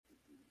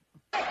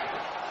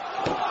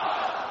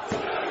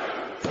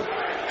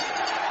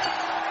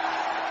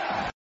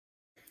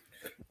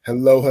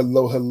Hello,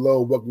 hello,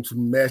 hello. Welcome to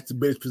Master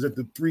Base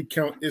presented 3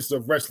 Count. It's a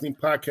wrestling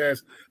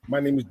podcast. My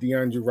name is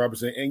DeAndre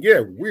Robertson, and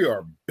yeah, we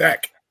are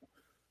back.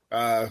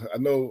 I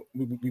know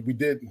we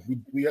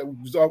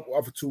was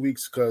off for 2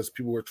 weeks because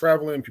people were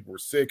traveling, people were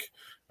sick.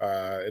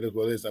 It is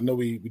what it is. I know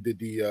we did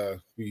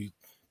the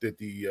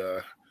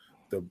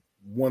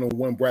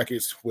one-on-one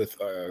brackets with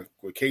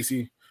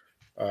Casey.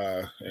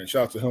 And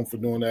shout out to him for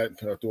doing that,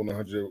 doing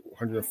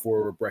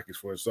 104 brackets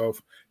for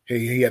himself.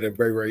 He had a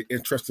very, very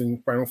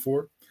interesting Final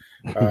Four,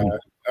 to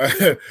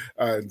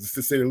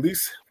say the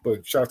least.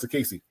 But shout out to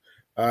Casey.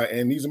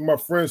 And these are my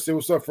friends. Say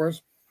what's up,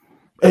 friends.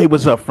 Hey,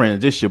 what's up,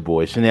 friends? It's your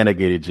boy,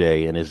 Shenanigator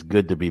J, and it's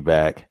good to be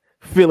back.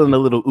 Feeling a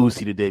little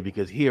oozy today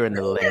because here in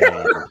the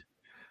land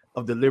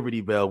of the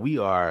Liberty Bell, we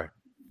are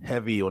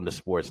heavy on the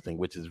sports thing,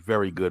 which is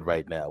very good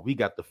right now. We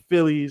got the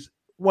Phillies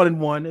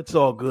 1-1. It's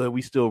all good.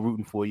 We still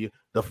rooting for you.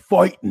 The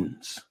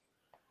Fightins.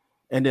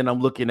 And then I'm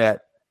looking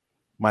at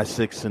my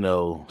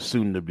 6-0,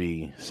 soon to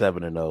be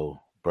 7-0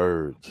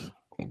 Birds.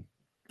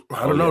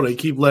 I don't know. Yes. They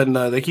keep letting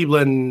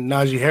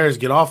Najee Harris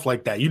get off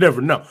like that. You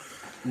never know.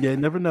 Yeah,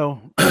 never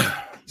know.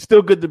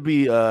 Still good to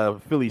be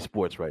Philly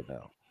sports right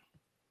now.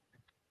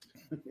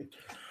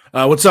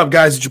 What's up,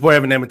 guys? It's your boy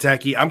Evan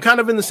Amataki. I'm kind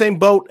of in the same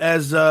boat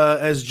as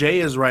Jay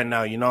is right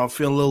now. You know, I'm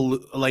feeling a little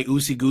like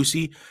oosey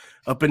goosey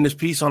up in this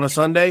piece on a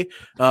Sunday.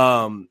 I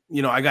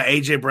got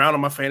AJ Brown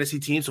on my fantasy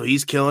team, so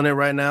he's killing it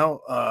right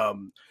now.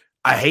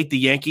 I hate the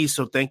Yankees,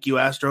 so thank you,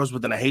 Astros.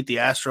 But then I hate the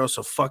Astros,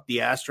 so fuck the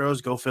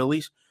Astros. Go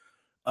Phillies.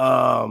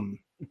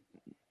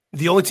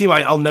 The only team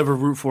I'll never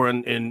root for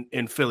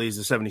in Philly is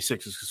the 76ers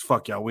because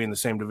fuck y'all. We in the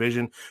same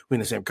division. We in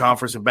the same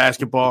conference in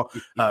basketball.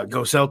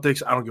 Go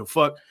Celtics. I don't give a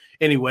fuck.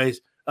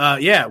 Anyways,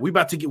 we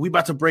about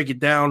to break it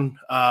down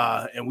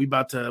and we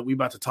about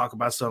to talk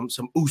about some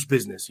oos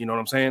business. You know what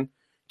I'm saying?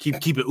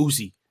 Keep it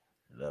oosy.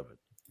 Love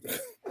it.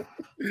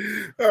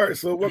 All right,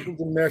 so welcome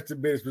to Master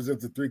Base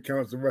presented 3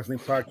 Counts of Wrestling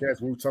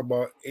podcast where we talk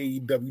about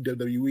AEW,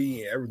 WWE,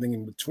 and everything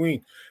in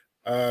between.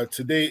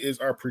 Today is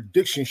our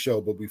prediction show,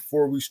 but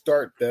before we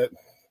start that,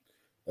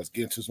 let's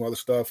get into some other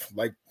stuff.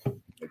 Like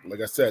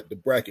I said, the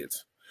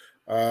brackets.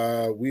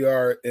 We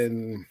are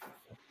in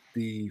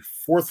the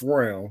fourth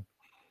round,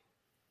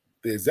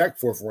 the exact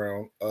fourth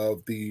round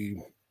of the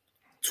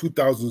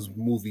 2000s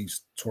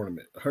movies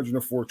tournament,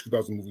 104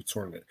 2000 movies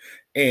tournament.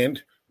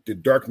 And the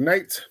Dark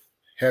Knight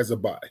has a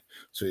bye,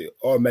 so they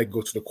automatically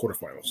go to the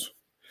quarterfinals.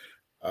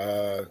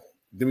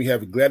 Then we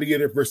have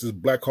Gladiator versus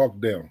Black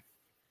Hawk Down.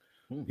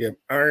 We have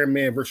Iron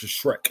Man versus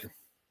Shrek.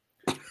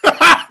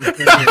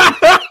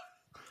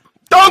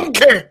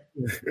 Donkey.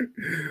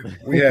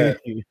 We have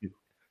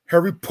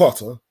Harry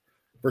Potter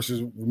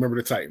versus Remember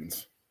the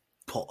Titans.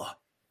 Potter.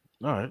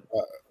 All right.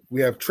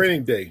 We have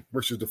Training Day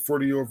versus the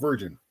 40-Year-Old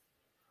Virgin.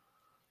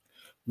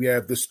 We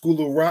have The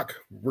School of Rock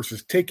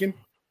versus Taken.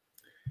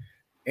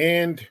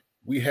 And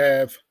we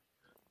have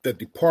The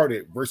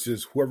Departed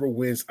versus whoever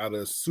wins out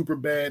of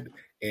Superbad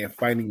and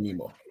Finding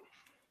Nemo.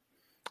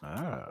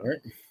 Ah. All right.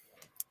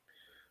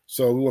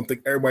 So we want to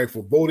thank everybody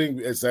for voting.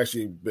 It's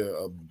actually been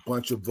a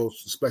bunch of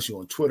votes, especially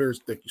on Twitter.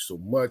 Thank you so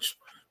much.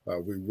 We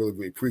really,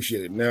 really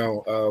appreciate it.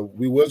 Now,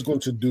 we was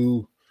going to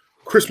do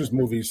Christmas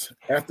movies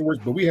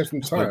afterwards, but we have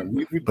some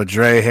time. But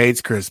Dre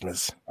hates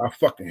Christmas. I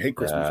fucking hate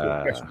Christmas.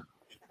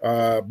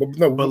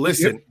 But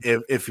listen,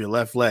 if your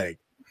left leg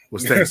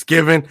was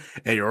Thanksgiving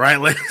and your right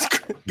leg,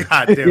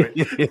 God damn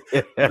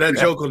it, that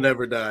joke will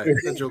never die.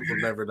 That joke will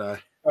never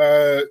die.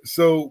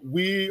 So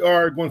we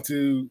are going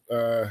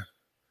to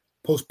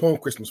postpone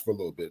Christmas for a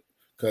little bit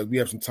because we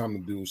have some time to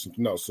do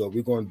something else. So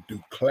we're going to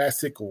do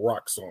classic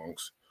rock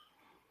songs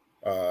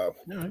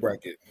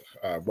bracket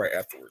right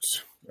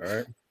afterwards. All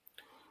right.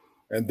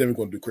 And then we're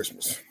going to do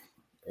Christmas.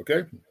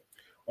 Okay.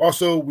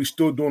 Also, we're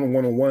still doing a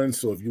one-on-one.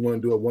 So if you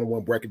want to do a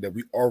one-on-one bracket that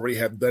we already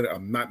have done,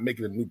 I'm not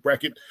making a new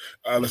bracket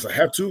unless I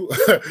have to.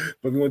 But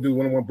if we want to do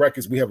one-on-one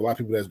brackets, we have a lot of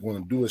people that's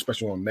going to do it,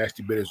 especially on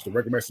Nasty Bidders, the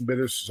regular Nasty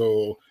Bidders.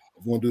 So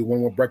if you want to do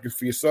one-on-one bracket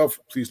for yourself,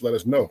 please let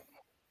us know.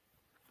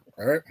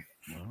 All right.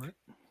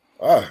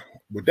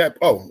 With that,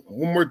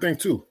 one more thing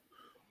too.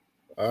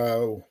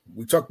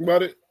 We talked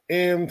about it,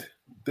 and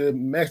the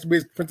Master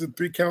Base printed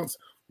 3 Counts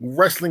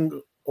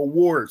wrestling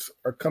awards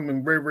are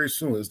coming very, very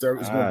soon. It's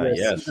going to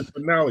be a season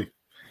finale.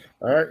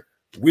 All right.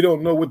 We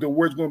don't know what the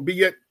award's going to be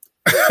yet,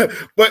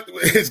 but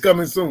it's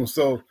coming soon.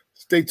 So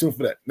stay tuned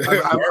for that.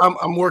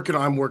 I'm working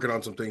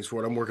on some things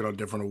for it. I'm working on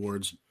different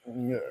awards.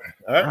 Yeah.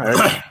 All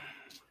right.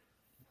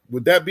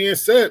 With that being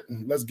said,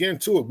 let's get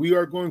into it. We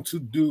are going to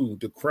do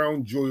the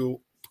Crown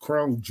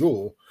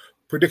Jewel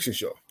prediction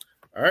show.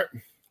 All right.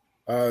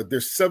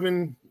 There's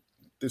seven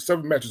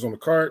matches on the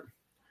card.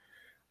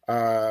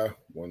 1,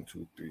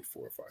 2, 3,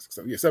 4, 5, 6,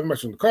 7. Yeah, 7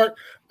 matches on the card.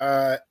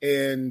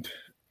 And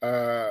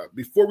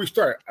before we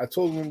start, I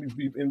told them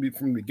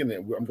from the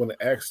beginning, I'm going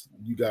to ask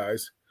you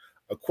guys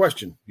a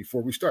question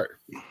before we start.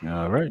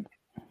 All right.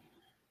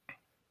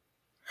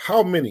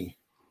 How many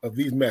of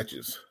these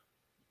matches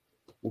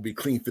will be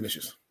clean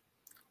finishes?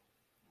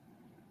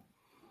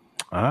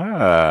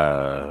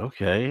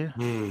 Okay.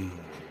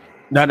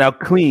 Now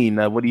clean.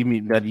 What do you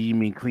mean? Now, do you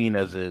mean clean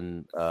as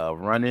in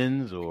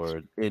run-ins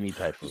or any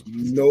type of?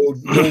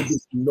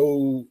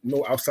 No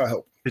outside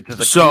help. It's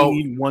just a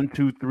clean 1,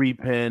 2, 3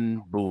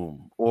 pin,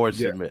 boom, or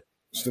submit.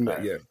 Submit,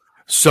 right. yeah.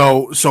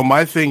 So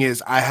my thing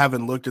is, I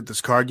haven't looked at this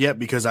card yet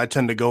because I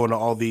tend to go into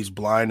all these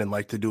blind and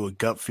like to do a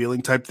gut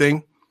feeling type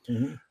thing.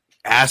 Mm-hmm.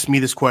 Ask me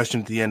this question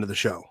at the end of the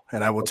show,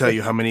 and I will tell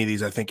you how many of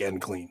these I think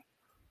end clean.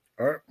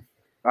 All right.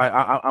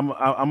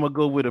 I'm gonna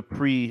go with a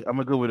pre. I'm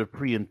gonna go with a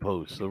pre and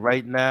post. So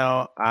right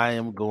now, I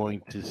am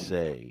going to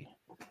say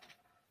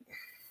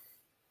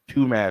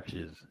 2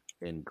 matches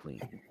in clean.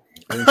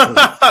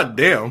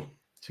 Damn.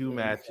 2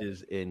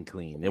 matches in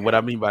clean, and what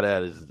I mean by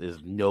that is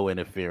no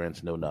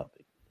interference, no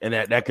nothing, and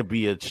that could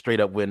be a straight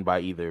up win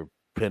by either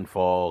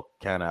pinfall,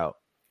 count out,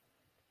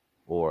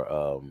 or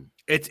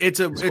It's a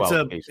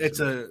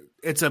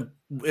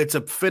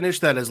finish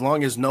that as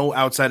long as no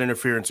outside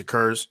interference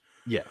occurs,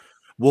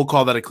 we'll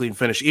call that a clean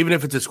finish, even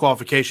if it's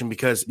disqualification,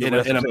 because in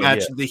a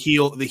match, the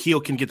heel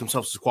can get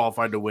themselves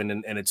disqualified to win,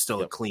 and it's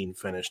still a clean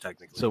finish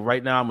technically. So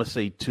right now I'm gonna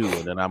say 2,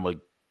 and then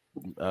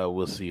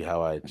we'll see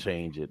how I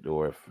change it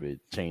or if it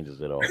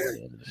changes at all at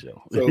the end of the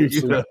show.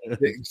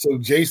 So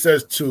Jay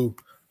says 2.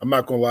 I'm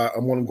not gonna lie.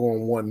 I'm gonna go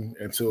on 1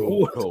 until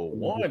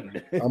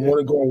 1. I'm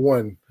gonna go on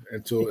 1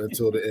 until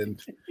the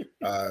end,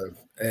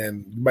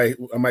 and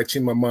I might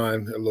change my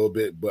mind a little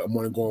bit, but I'm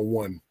gonna go on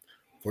 1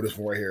 for this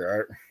one right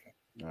here.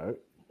 All right.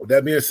 With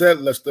that being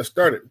said, let's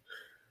start it.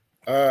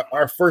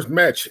 Our first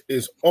match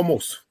is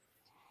Omos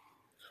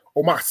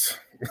versus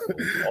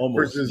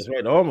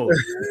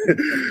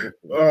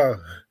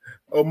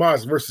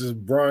Omos versus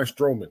Braun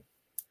Strowman.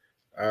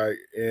 All right,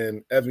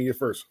 and Evan, you're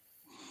first.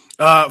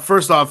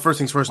 First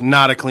things first,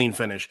 not a clean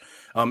finish.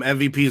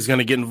 MVP is going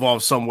to get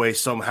involved some way,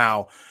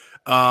 somehow.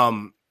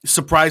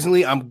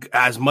 Surprisingly, I'm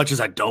as much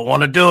as I don't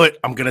want to do it,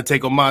 I'm going to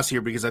take Omos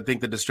here because I think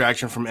the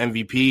distraction from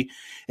MVP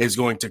is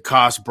going to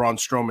cost Braun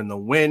Strowman the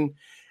win,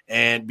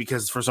 and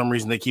because for some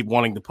reason they keep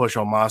wanting to push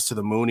Omos to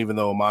the moon, even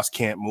though Omos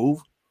can't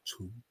move.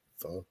 To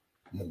the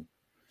moon.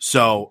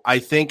 So I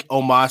think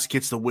Omos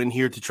gets the win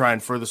here to try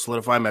and further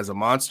solidify him as a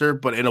monster,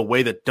 but in a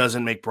way that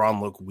doesn't make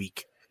Braun look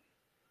weak.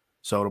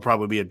 So it'll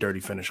probably be a dirty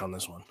finish on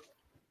this one.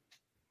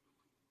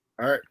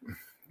 All right,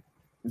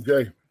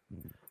 Jay.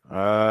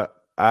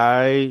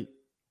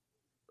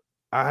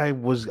 I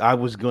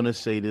was gonna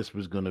say this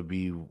was gonna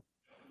be,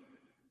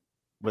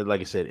 but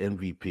like I said,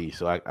 MVP.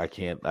 So I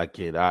can't.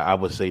 I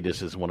would say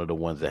this is one of the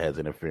ones that has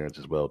interference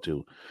as well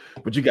too.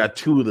 But you got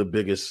 2 of the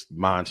biggest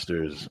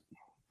monsters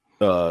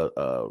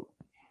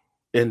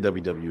in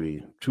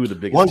WWE. 2 of the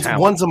biggest.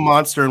 One's a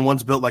monster and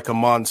one's built like a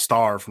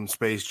Monstar from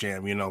Space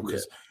Jam.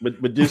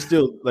 But there's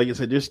still, like I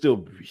said, there's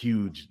still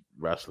huge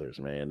wrestlers,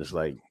 man. It's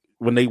like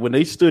when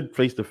they stood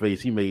face to face,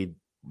 he made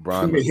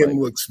Braun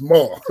look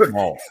small.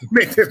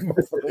 Make this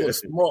motherfucker look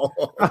small.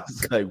 I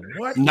was like,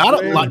 what?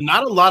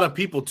 Not a lot of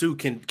people too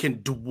can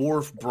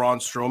dwarf Braun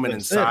Strowman in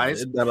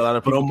size. Not a lot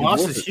of people, but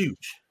Omos is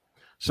huge.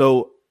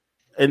 So,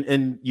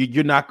 and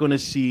you're not going to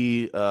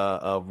see.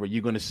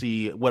 You're going to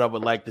see what I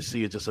would like to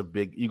see is just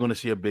you're going to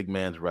see a big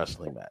man's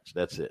wrestling match.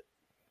 That's it.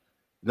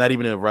 Not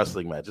even a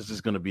wrestling match. It's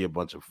just going to be a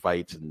bunch of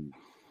fights and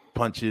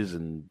punches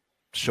and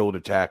shoulder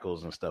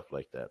tackles and stuff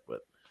like that. But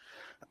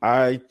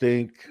I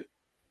think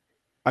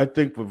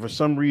for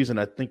some reason,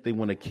 I think they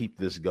want to keep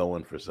this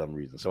going for some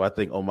reason. So I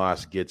think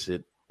Omos gets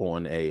it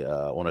on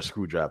a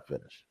screw drop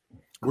finish.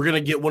 We're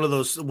gonna get one of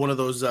those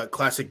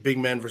classic big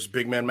man versus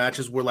big man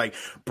matches where like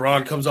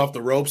Braun comes off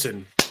the ropes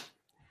and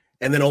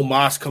then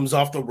Omos comes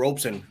off the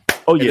ropes and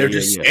they're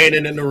just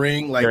standing in the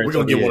ring. Like we're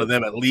gonna get one of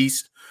them at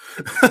least.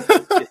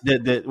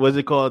 What's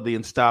it called? The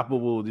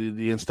unstoppable,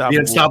 the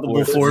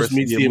unstoppable force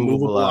meets the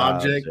immovable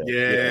object.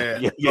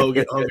 Yeah.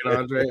 Hogan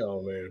Andre.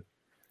 Oh man.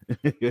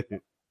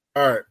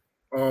 All right.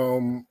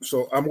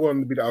 So I'm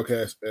going to be the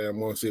outcast, and I'm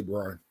going to say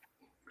Braun.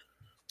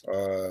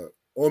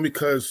 Only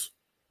because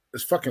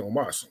it's fucking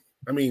Omos.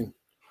 I mean,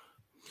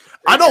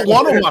 I don't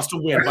want Omos to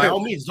win. By all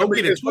means, don't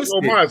get it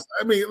twisted. Omos.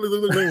 I mean,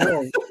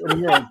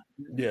 wrong.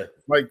 Yeah.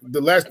 Like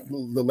the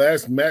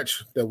last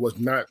match that was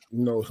not,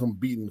 him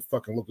beating the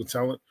fucking local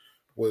talent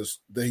was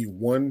that he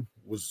won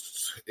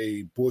was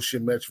a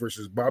bullshit match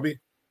versus Bobby.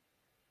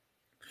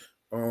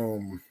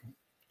 And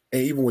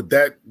even with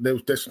that,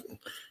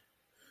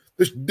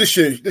 this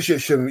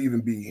shit shouldn't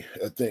even be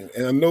a thing.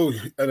 And I know,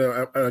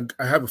 and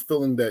I have a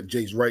feeling that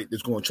Jay's right.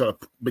 It's going to try to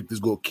make this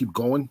go keep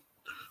going.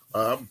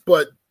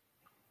 But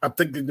I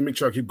think they make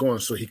sure I keep going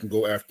so he can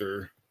go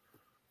after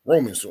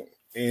Roman soon.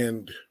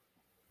 And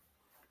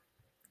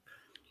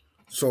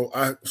so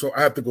I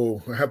have to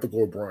go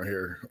with Braun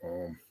here.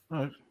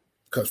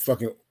 Because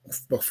fuck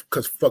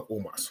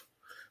Omos.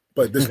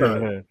 But this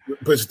not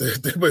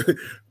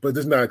but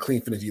this not a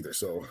clean finish either.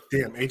 So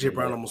damn, AJ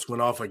Brown almost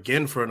went off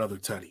again for another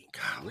tutty.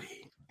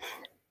 Golly.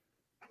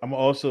 I'm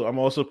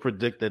also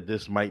predict that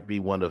this might be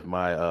one of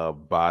my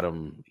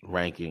bottom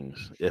rankings,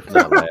 if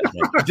not last.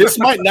 This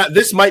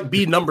might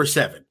be number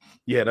 7.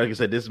 Yeah, like I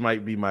said, this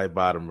might be my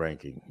bottom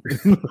ranking.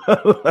 All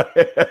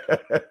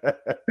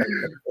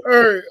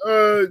right,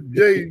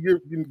 Jay, you're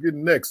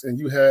next, and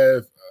you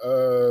have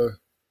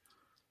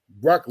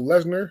Brock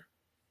Lesnar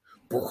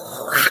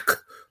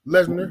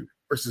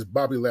versus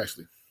Bobby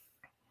Lashley.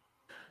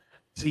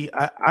 See,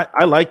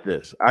 I like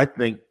this. I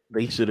think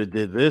they should have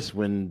did this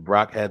when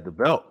Brock had the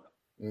belt,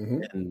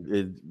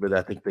 but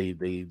I think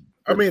they.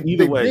 I mean,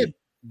 either way.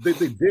 They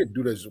did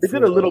do this. They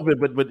did a little bit,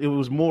 but it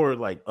was more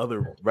like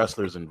other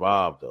wrestlers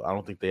involved, though. I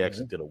don't think they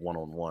actually did a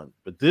one-on-one.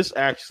 But this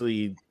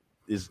actually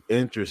is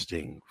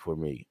interesting for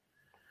me.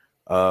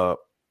 You're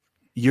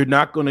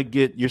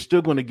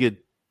still going to get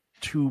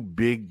 2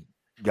 big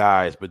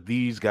guys, but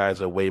these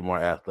guys are way more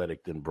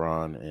athletic than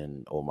Braun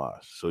and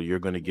Omos. So you're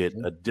going to get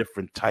a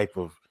different type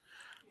of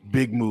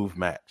big move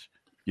match.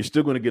 You're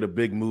still going to get a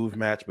big move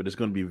match, but it's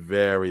going to be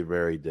very,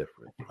 very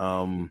different.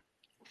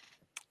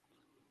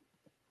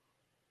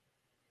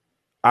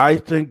 I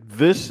think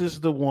this is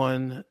the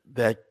one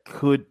that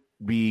could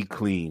be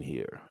clean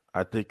here.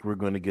 I think we're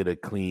going to get a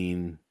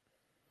clean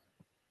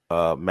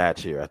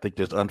match here. I think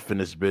there's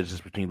unfinished business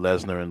between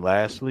Lesnar and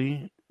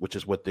Lashley, which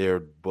is what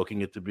they're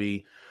booking it to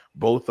be.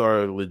 Both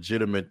are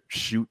legitimate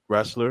shoot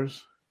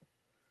wrestlers.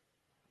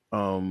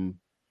 I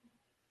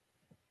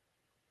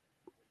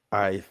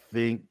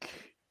think,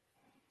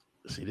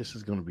 this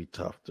is going to be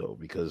tough, though,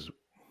 because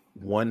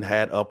one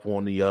had up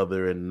on the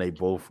other, and they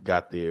both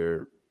got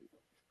their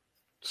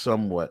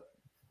somewhat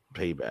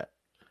payback.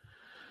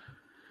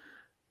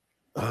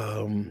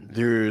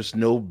 There's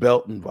no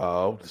belt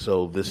involved,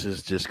 so this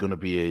is just going to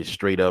be a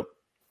straight up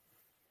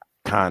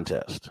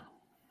contest.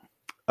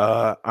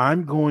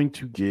 I'm going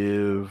to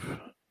give,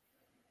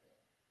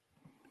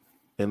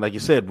 and like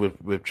you said,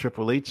 with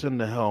Triple H in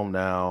the helm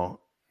now,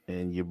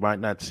 and you might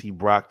not see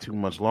Brock too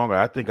much longer,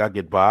 I think I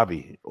get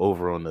Bobby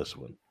over on this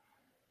one.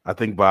 I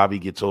think Bobby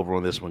gets over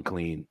on this one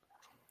clean.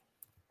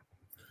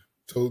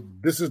 So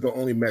this is the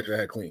only match I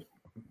had clean.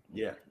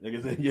 Yeah.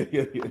 It's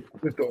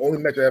the only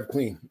match I have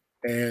clean,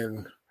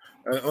 and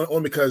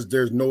only because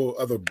there's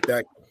nobody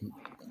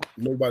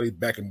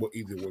backing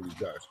either one of these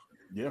guys.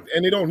 Yeah,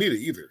 and they don't need it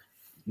either.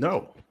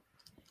 No.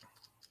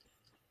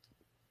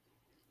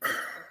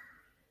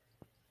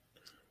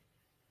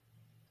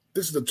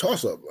 This is a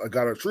toss-up. I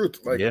got a truth.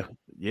 Yeah.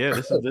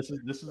 This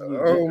is.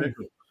 And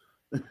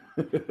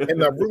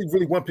I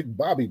really want to pick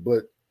Bobby,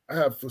 but I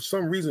have for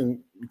some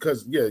reason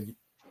because Brock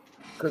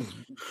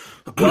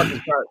is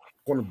not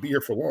going to be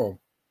here for long.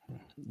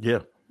 Yeah.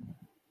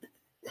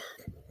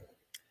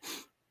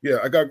 Yeah,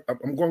 I'm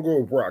going to go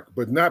with Brock,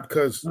 but not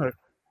because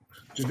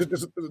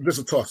this is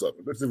a toss-up.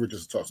 This is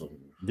just a toss-up.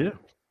 Yeah.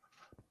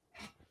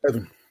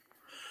 Evan.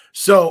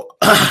 So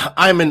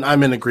I'm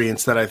in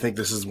agreement that I think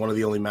this is one of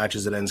the only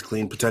matches that ends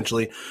clean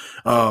potentially.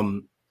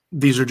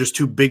 These are just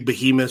 2 big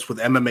behemoths with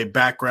MMA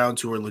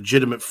backgrounds who are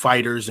legitimate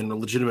fighters and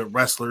legitimate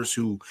wrestlers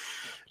who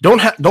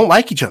don't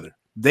like each other.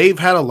 They've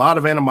had a lot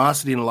of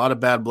animosity and a lot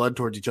of bad blood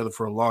towards each other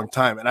for a long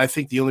time. And I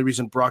think the only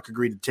reason Brock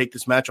agreed to take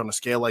this match on a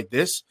scale like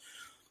this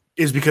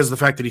is because of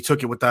the fact that he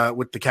took it with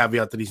the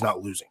caveat that he's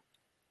not losing.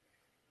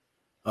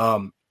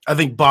 I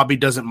think Bobby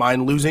doesn't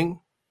mind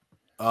losing.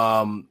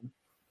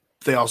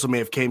 They also may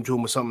have came to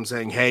him with something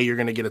saying, "Hey, you're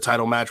going to get a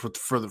title match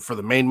for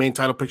the main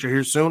title picture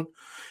here soon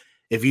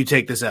if you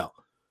take this out."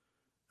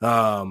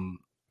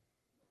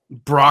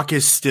 Brock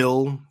is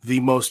still the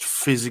most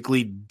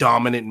physically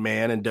dominant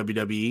man in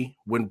WWE.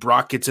 When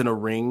Brock gets in a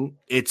ring,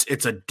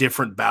 it's a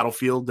different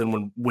battlefield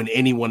than when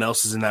anyone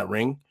else is in that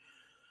ring.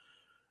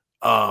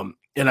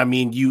 And I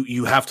mean,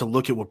 you have to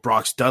look at what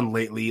Brock's done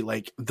lately.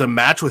 Like the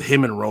match with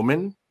him and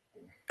Roman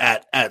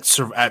at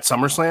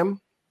SummerSlam,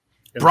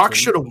 Brock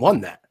should have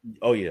won that.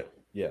 Oh yeah,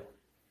 yeah.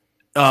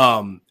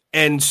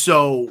 And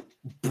so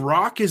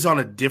Brock is on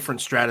a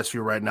different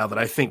stratosphere right now that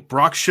I think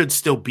Brock should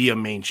still be a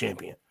main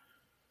champion.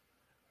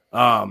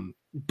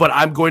 But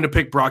I'm going to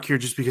pick Brock here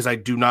just because I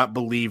do not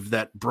believe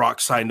that Brock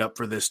signed up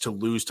for this to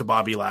lose to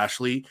Bobby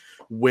Lashley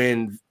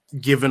when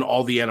given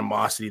all the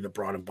animosity that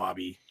Brock and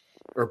Bobby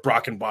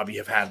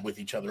have had with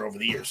each other over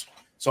the years.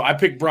 So I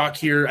pick Brock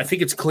here. I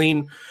think it's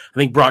clean. I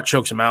think Brock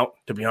chokes him out,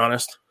 to be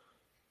honest.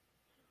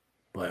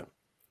 But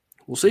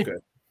we'll see. Okay.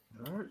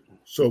 All right.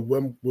 So what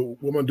I'm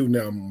going to do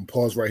now, I'm going to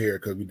pause right here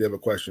because we did have a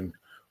question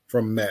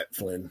from Matt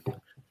Flynn. We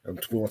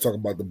want to talk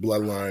about the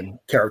Bloodline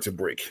character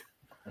break.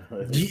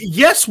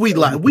 Yes, we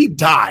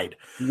died.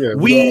 Yeah,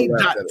 we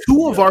died.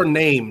 2 of our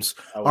names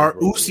are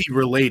Usi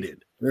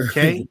related.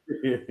 Okay,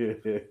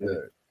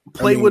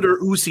 play with her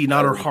Usi,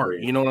 not her heart.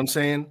 You know what I'm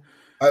saying?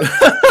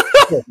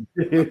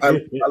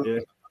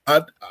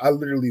 I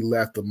literally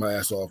laughed my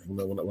ass off when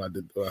I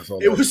saw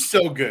that. It was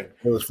so good.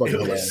 It was fucking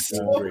hilarious.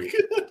 So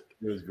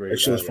It was great. It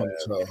shit was funny.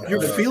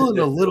 You're feeling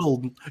a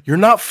little. You're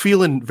not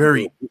feeling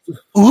very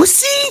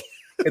Usi.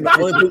 And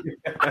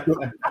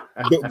the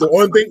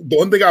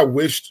only thing I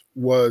wished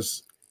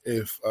was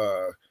if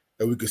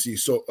and we could see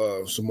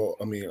Solo.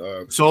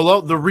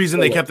 The reason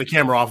they kept the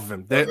camera off of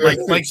him,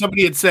 like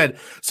somebody had said,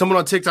 someone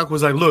on TikTok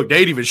was like, "Look, they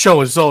ain't even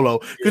showing Solo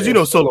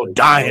because Solo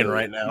dying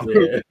right now."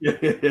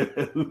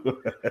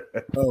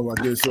 Oh my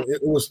goodness! So it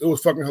was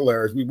fucking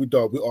hilarious. We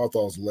all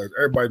thought it was hilarious.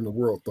 Everybody in the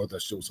world thought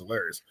that shit was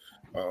hilarious.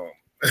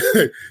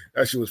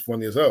 That shit was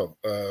funny as hell.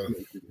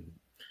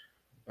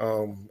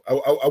 I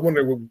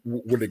wonder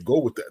where they go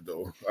with that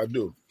though. I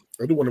do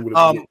wonder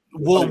where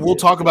we'll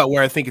talk about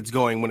where I think it's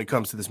going when it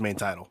comes to this main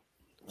title.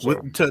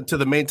 To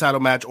the main title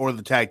match or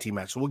the tag team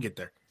match. So we'll get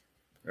there.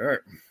 All right.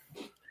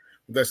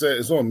 With that said,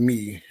 it's on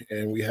me,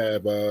 and we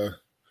have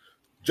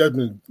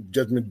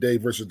Judgment Day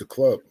versus the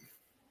Club.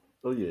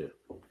 Oh yeah.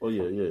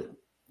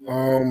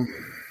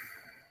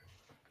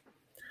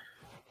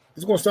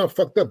 It's gonna sound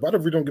fucked up, but I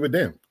really don't give a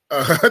damn.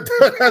 I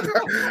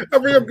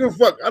really don't give a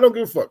fuck. I don't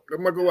give a fuck.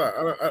 I'm not gonna lie.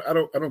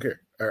 I don't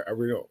care. I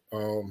really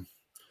don't.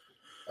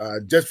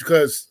 Just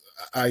because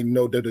I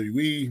know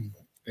WWE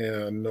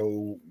and I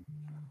know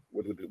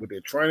what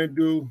they're trying to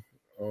do.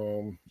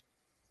 I'm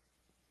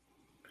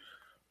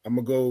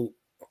gonna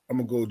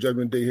go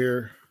Judgment Day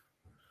here.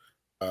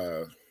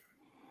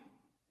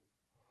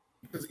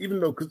 Because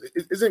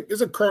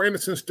isn't Carl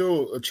Anderson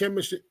still a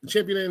champion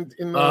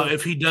in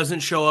if he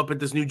doesn't show up at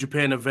this New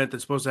Japan event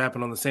that's supposed to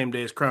happen on the same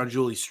day as Crown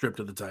Jewel, he's stripped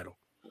of the title.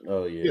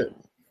 Oh yeah.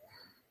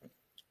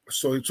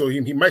 So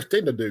he might stay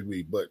in the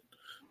WWE,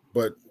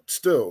 but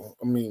still,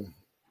 I mean,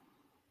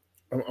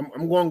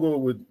 I'm going to go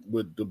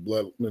with the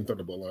blood. Not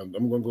the bloodline.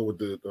 I'm going to go with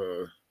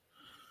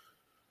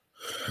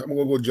I'm going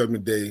to go with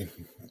Judgment Day,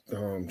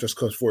 just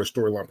because for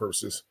storyline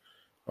purposes.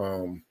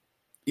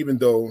 Even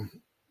though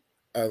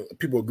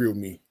people agree with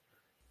me,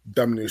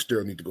 Dominic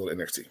Mysterio need to go to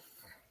NXT.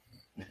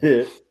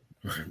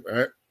 All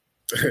right.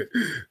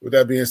 With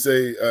that being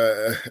said,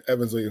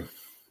 Evans, on you.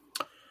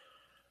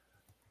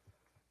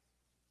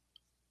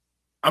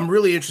 I'm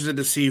really interested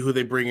to see who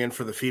they bring in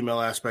for the female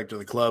aspect of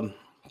the club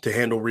to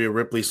handle Rhea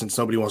Ripley, since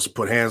nobody wants to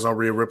put hands on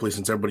Rhea Ripley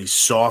since everybody's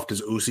soft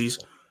as Usos.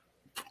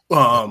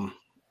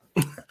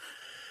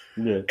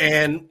 Yeah.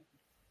 And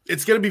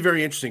it's going to be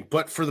very interesting.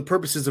 But for the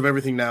purposes of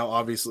everything now,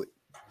 obviously,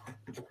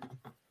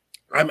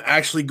 I'm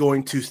actually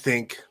going to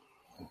think,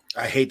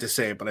 I hate to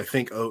say it, but I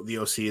think the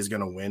OC is going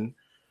to win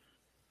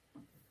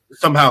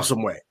somehow,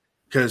 some way.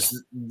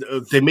 Because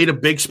they made a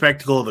big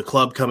spectacle of the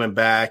club coming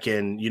back,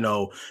 and,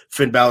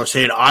 Finn Balor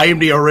saying, "I am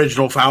the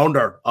original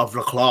founder of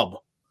the club."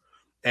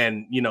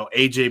 And,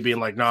 AJ being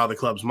like, "Nah, the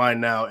club's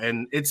mine now."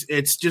 And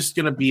it's just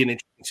going to be an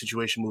interesting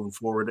situation moving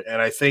forward.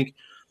 And I think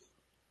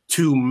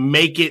to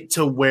make it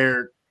to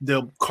where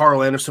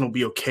Carl Anderson will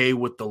be okay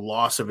with the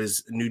loss of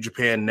his New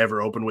Japan Never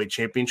Openweight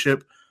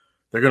Championship,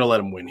 they're going to let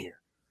him win here.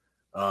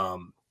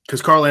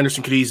 Because Carl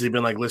Anderson could easily have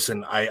been like,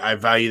 "Listen, I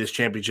value this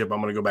championship.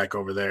 I'm going to go back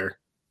over there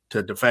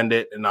to defend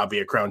it and not be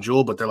a crown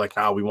jewel." But they're like,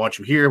 "Nah, we want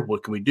you here.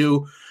 What can we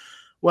do?"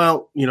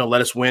 Well,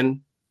 let us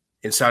win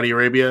in Saudi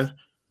Arabia.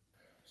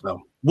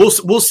 So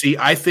we'll see.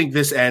 I think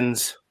this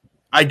ends.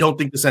 I don't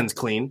think this ends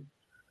clean.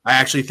 I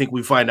actually think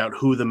we find out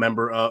who the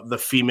member of the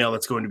female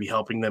that's going to be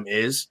helping them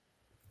is.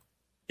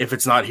 If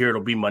it's not here,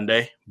 it'll be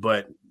Monday.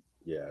 But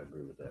yeah, I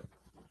agree with that.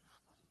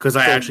 Because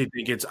I actually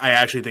think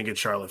it's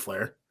Charlotte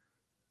Flair.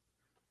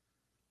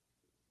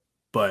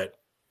 But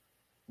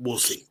we'll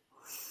see.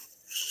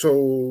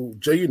 So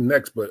Jay, you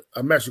next, but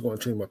I'm actually going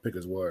to change my pick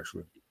as well.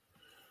 Actually,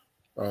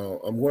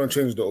 I'm going to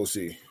change the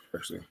OC.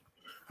 Actually,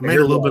 I made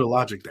a little bit of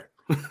logic there.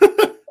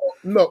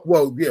 No,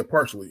 well, yeah,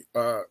 partially.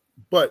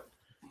 But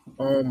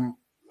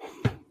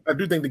I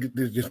do think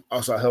there's just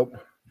outside help.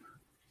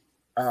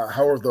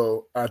 However,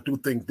 though, I do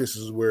think this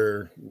is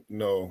where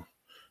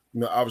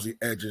obviously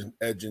Edge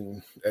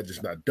is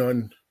not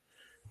done,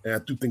 and I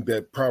do think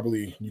that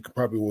you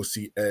probably will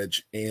see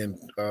Edge and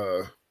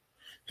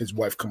his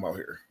wife come out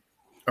here.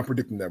 I'm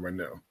predicting that right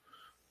now.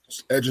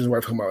 Edge and his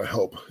wife come out and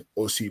help.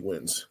 OC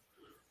wins.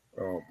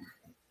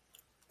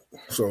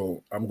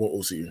 So I'm going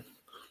OC.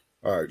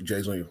 All right,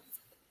 Jay's on you.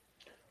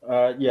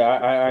 Yeah,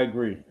 I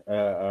agree.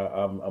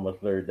 I'm a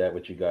third that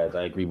with you guys.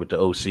 I agree with the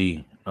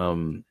OC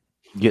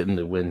getting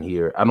the win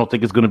here. I don't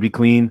think it's going to be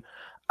clean.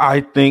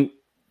 I think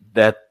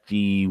that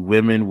the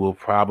women will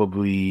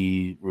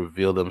probably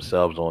reveal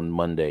themselves on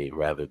Monday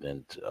rather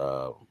than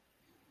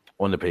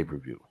on the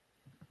pay-per-view.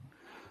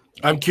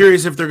 I'm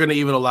curious if they're going to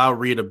even allow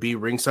Rhea to be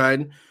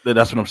ringside.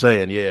 That's what I'm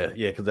saying. Yeah,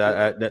 because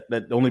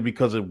that only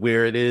because of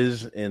where it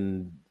is,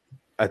 and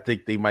I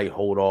think they might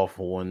hold off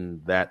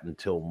on that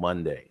until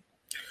Monday.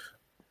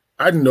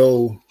 I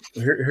know.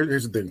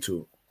 Here's the thing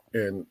too,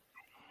 and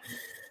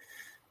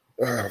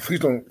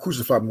please don't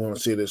crucify me when I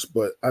say this,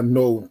 but I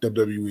know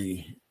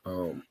WWE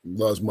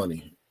loves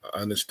money. I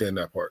understand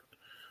that part,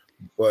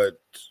 but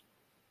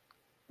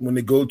when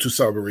they go to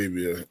Saudi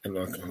Arabia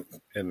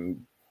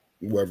and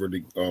wherever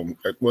they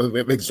well,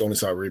 I think it's only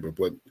Saudi Arabia,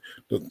 but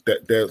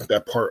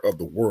that part of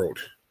the world,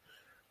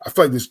 I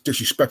feel like it's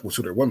disrespectful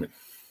to their women.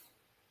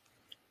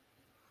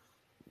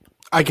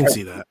 I can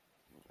see that.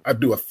 I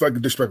do. I feel like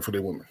it's disrespectful for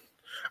their women.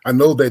 I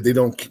know that they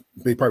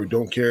probably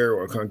don't care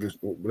or kind of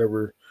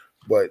whatever,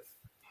 but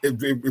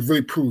it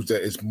really proves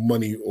that it's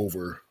money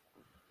over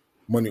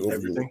money over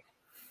everything.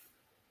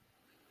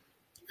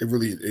 It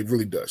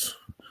really does.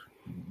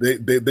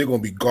 They're gonna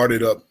be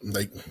guarded up,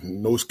 like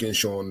no skin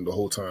showing the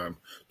whole time.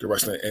 The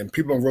wrestling, and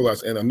people don't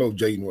realize. And I know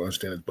Jay will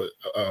understand it, but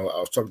I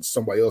was talking to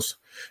somebody else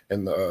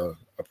in a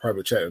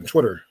private chat on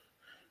Twitter,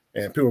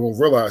 and people don't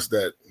realize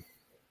that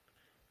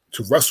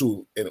to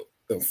wrestle in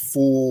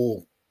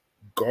full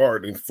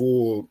guard and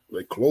full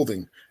like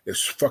clothing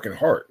is fucking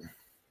hard.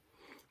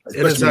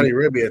 In Saudi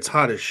Arabia, it's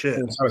hot as shit.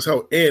 It's hot as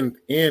hell, and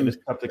it's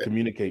tough to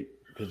communicate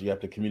because you have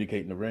to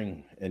communicate in the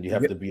ring, and you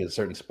have to be in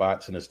certain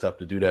spots, and it's tough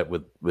to do that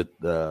with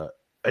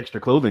extra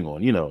clothing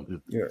on. You know,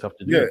 it's tough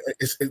to do. Yeah,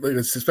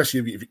 it's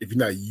especially if you're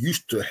not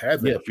used to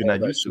having. If you're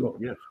not used to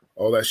it,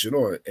 all that shit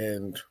on,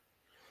 and.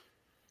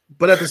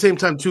 But at the same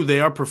time, too,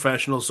 they are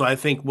professionals. So I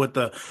think what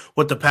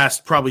the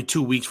past probably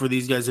 2 weeks for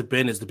these guys have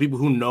been is the people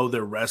who know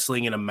they're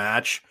wrestling in a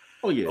match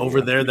over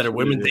there that are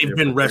women. They've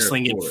been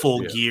wrestling in full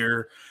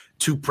gear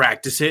to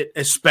practice it,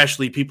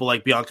 especially people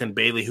like Bianca and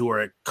Bayley who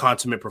are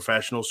consummate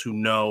professionals who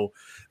know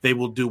they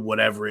will do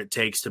whatever it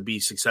takes to be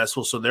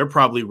successful. So they're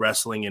probably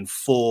wrestling in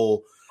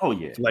full,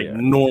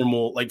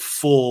 normal, like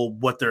full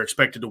what they're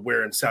expected to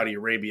wear in Saudi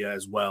Arabia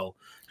as well,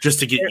 just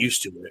to get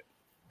used to it.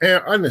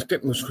 And I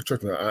understand,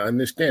 I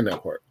understand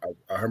that part.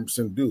 I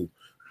 100% do,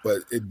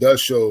 but it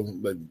does show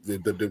that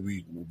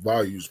WWE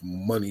values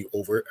money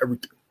over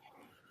everything.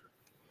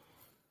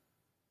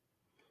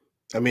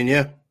 I mean,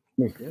 you're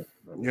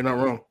not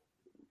wrong.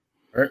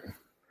 All right,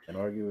 can't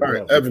argue with all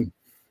right, Evan.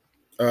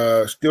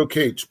 Steel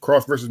cage,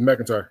 Cross versus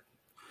McIntyre.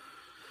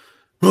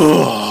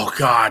 Oh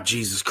God,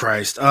 Jesus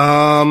Christ!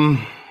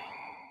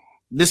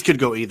 This could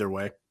go either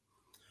way.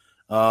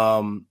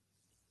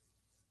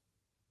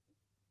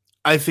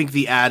 I think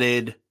the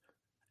added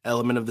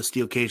element of the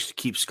steel cage to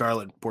keep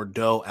Scarlett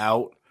Bordeaux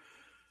out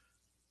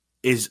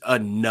is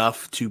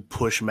enough to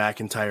push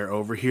McIntyre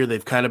over here.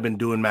 They've kind of been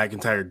doing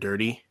McIntyre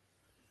dirty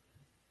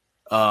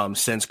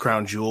since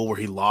Crown Jewel, where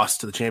he lost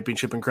to the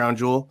championship in Crown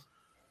Jewel.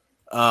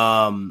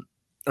 In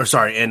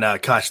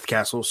Clash of the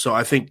Castle. So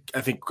I think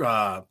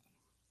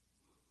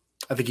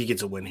he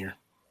gets a win here.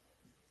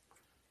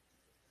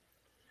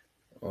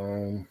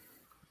 You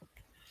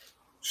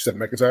said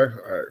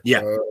McIntyre? All right.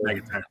 Yeah,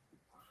 McIntyre.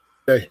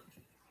 Hey.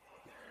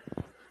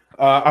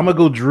 I'm gonna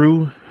go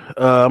Drew.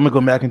 I'm gonna go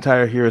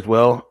McIntyre here as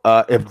well.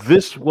 If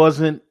this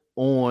wasn't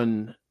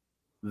on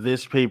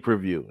this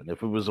pay-per-view, and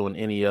if it was on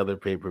any other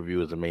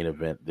pay-per-view as a main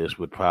event, this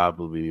would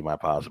probably be my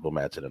possible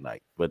match of the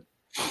night. But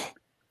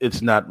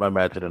it's not my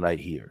match of the night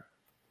here.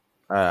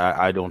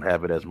 I don't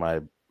have it as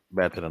my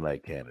match of the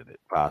night candidate,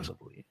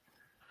 possibly.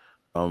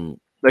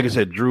 Like I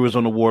said, Drew is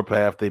on the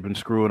warpath. They've been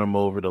screwing him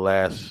over the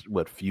last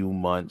few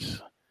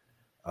months.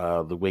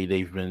 The way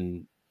they've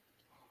been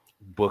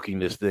booking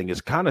this thing is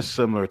kind of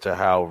similar to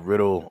how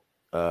Riddle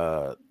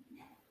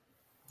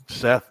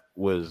Seth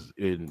was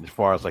in as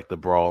far as like the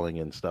brawling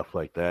and stuff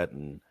like that,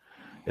 and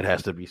it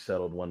has to be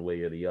settled one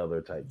way or the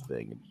other type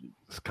thing.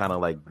 It's kind of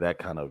like that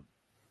kind of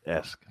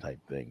esque type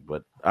thing.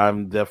 But I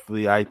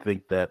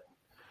think that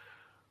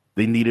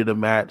they needed a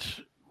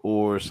match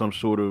or some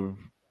sort of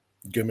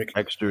gimmick,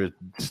 extra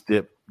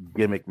stiff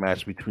gimmick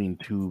match between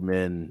two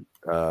men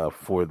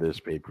for this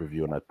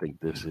pay-per-view, and I think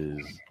this is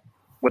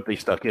what they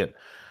stuck in.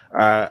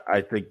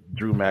 I think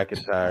Drew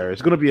McIntyre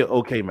is going to be an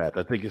okay match.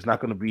 I think it's not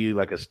going to be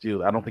like a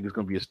steal. I don't think it's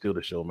going to be a steal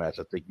the show match.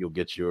 I think you'll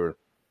get your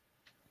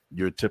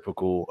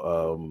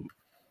typical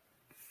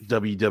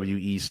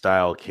WWE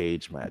style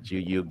cage match.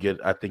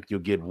 I think you'll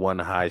get one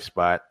high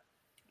spot,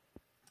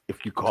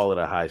 if you call it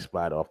a high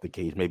spot off the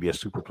cage, maybe a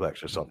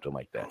superplex or something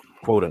like that,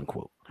 quote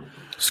unquote.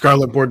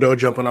 Scarlett Bordeaux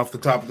jumping off the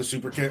top of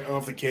the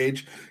off the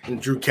cage,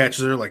 and Drew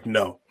catches her like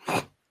no.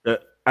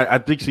 I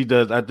think she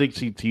does. I think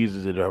she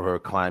teases it of her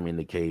climbing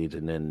the cage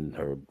and then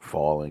her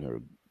falling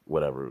or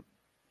whatever,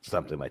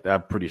 something like that.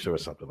 I'm pretty sure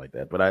it's something like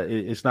that. But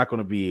it's not going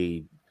to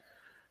be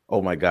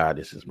oh my God,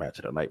 this is match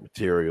of the night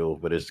material.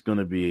 But it's going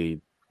to be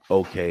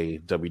okay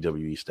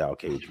WWE style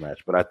cage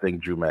match. But I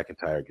think Drew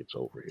McIntyre gets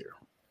over here.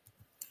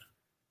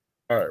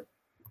 All right.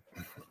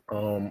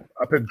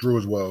 I picked Drew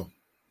as well.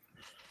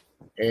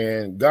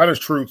 And God is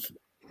truth.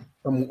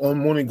 I'm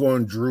only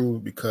going Drew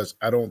because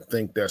I don't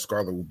think that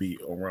Scarlett will be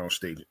around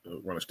stage.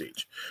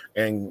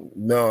 And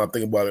now I'm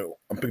thinking about it.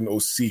 I'm picking the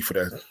OC for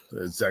that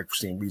exact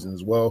same reason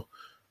as well.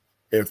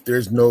 If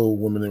there's no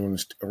women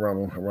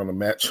around the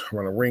match,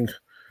 around the ring,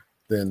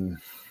 then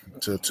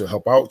to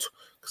help out,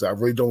 because I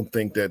really don't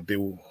think that they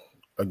will.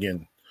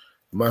 Again,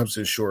 I'm not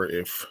 100% sure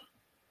if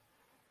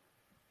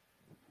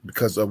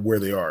because of where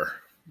they are.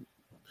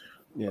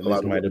 Yeah,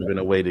 this might have been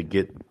a way to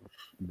get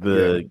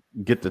the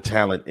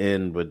talent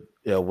in, but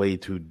a way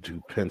to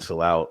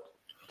pencil out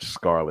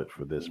Scarlett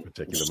for this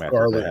particular match.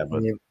 Scarlett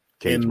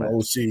in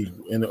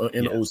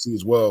OC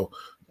as well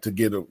to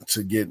get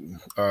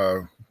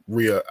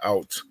Rhea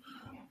out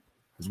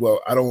as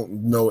well. I don't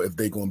know if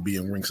they're going to be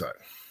in ringside.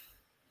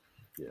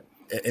 Yeah,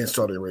 in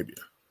Saudi Arabia,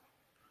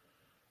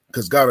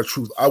 because God of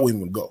truth, I wouldn't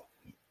even go.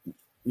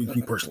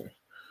 Me personally,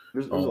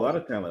 there's a lot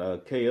of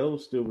talent. KO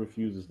still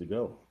refuses to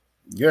go.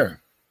 Yeah,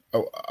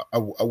 I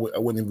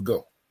wouldn't even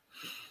go.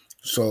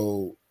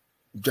 So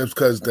just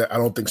because I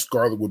don't think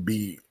Scarlett would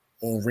be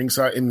on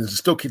ringside, and it's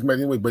still cage match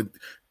anyway. But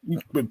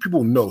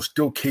people know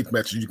still cage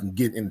matches you can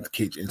get in the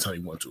cage anytime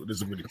you want to. It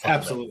doesn't really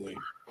absolutely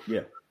matter.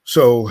 Yeah.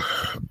 So,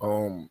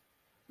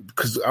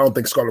 because I don't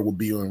think Scarlett will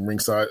be on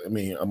ringside. I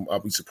mean, I'll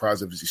be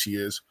surprised if she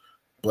is,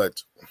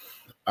 but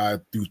I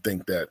do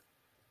think that.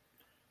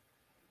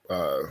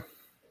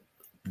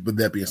 But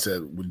that being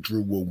said,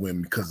 Drew will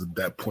win because of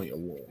that point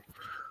alone.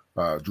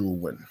 Drew will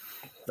win.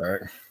 All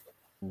right.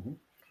 Mm-hmm.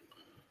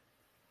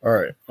 All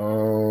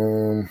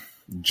right.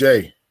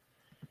 Jay,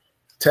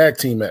 tag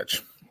team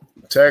match.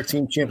 Tag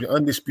team champion,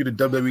 undisputed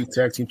WWE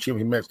tag team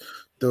champion match.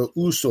 The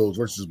Usos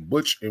versus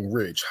Butch and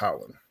Ridge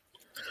Holland.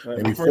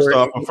 And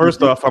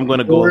first off, I'm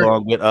gonna go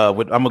along with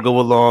I'm gonna go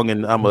along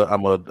and I'm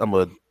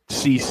a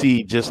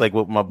CC just like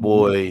what my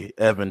boy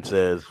Evan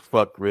says.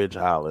 Fuck Ridge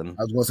Holland.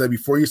 I was gonna say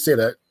before you say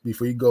that,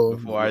 before you go,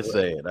 before I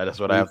say it, that's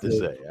what I have to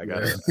say. I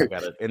got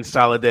it in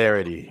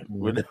solidarity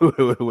with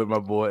my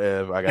boy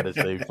Ev. I gotta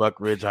say fuck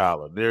Ridge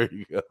Holland. There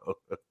you go.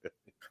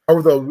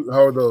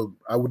 However,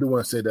 I would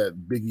want to say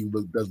that Big E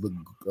does look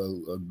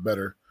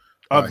better.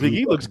 Big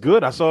E looks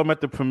good. I saw him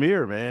at the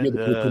premiere, man. Yeah,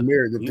 the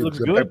premiere. He looks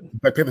good.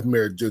 Black Panther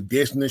premiere, just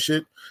dancing and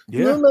shit.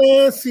 Yeah,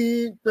 like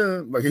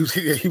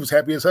he was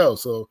happy as hell.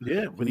 So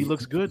yeah, but he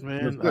looks good,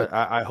 man.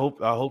 I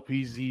hope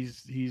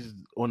he's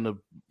on the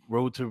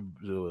road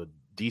to a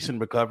decent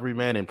recovery,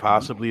 man, and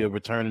possibly a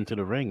return into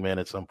the ring, man,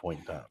 at some point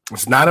in time.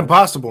 It's not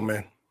impossible,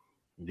 man.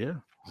 Yeah,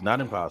 it's not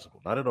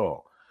impossible, not at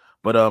all.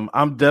 But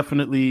I'm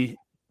definitely,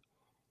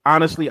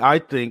 honestly, I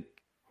think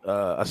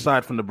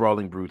aside from the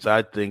Brawling Brutes,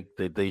 I think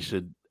that they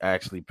should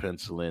actually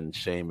pencil in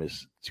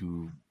Sheamus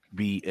to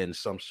be in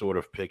some sort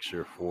of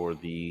picture for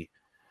the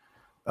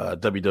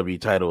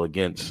WWE title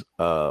against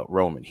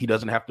Roman. He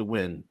doesn't have to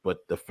win,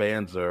 but the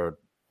fans are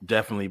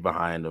definitely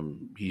behind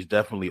him. He's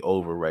definitely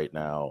over right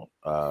now.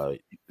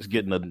 He's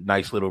getting a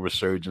nice little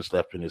resurgence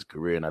left in his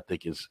career, and I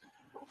think it's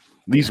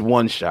at least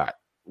one shot.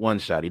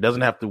 He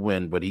doesn't have to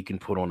win, but he can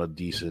put on a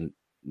decent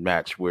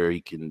match where he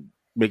can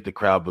make the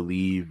crowd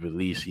believe at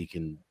least he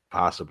can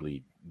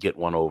possibly get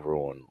one over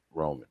on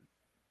Roman.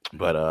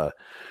 But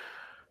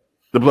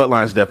the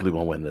Bloodlines definitely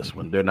won't win this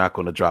one. They're not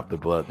going to drop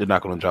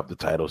the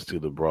titles to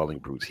the Brawling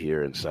Brutes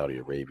here in Saudi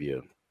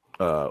Arabia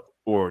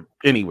or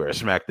anywhere,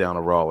 SmackDown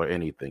or Raw or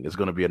anything. It's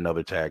going to be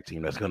another tag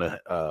team that's going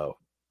to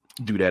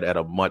do that at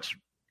a much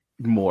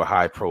more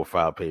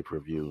high-profile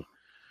pay-per-view.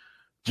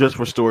 Just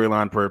for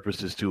storyline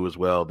purposes, too, as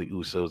well, the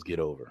Usos get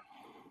over.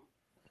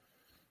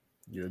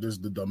 Yeah, this is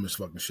the dumbest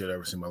fucking shit I've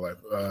ever seen in my life.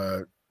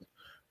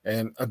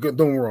 And don't get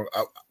me wrong,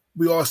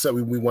 we all said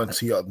we want to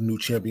see new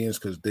champions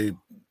because the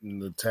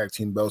tag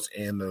team belts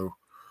and the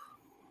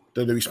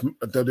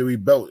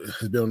WWE belt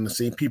has been on the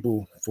same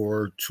people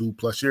for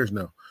 2+ years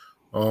now.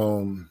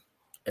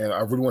 And I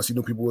really want to see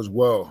new people as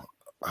well.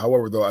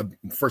 However, though,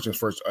 first things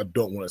first, I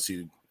don't want to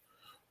see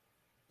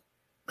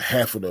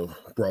half of the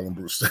Brawling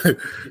Brutes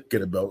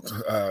get a belt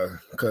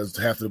because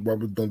half of the Brawling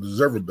Brutes don't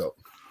deserve a belt.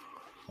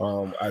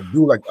 I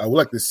would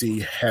like to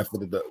see half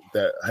of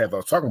that half I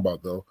was talking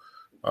about though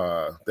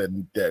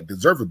that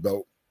deserve a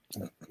belt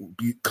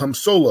become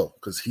solo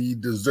because he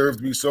deserves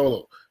to be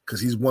solo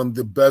because he's one of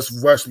the best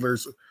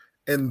wrestlers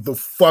in the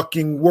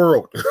fucking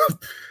world.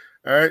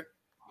 All right,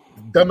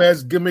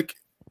 dumbass gimmick,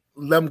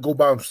 let him go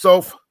by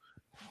himself.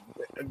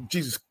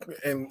 Jesus,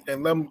 and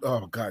let him.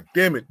 Oh god,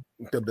 damn it,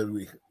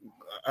 WWE.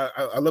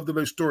 I love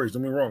the stories.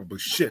 Don't get me wrong, but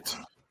shit.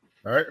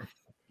 All right,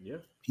 yeah,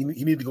 he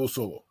need to go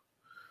solo.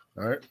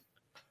 All right.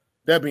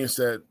 That being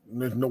said,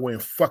 there's no way in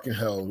fucking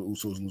hell the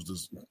Usos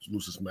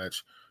lose this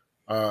match.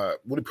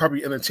 Would it probably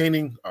be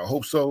entertaining? I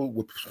hope so.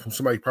 Would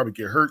somebody probably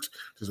get hurt?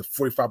 There's a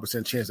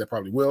 45% chance that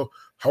probably will.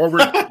 However,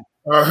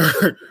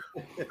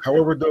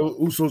 though,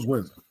 Usos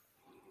win.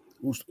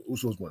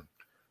 Usos win.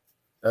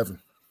 Evan.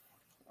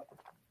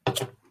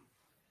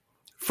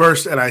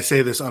 First, and I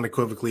say this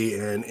unequivocally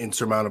and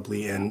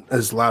insurmountably and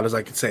as loud as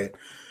I can say it,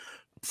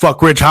 fuck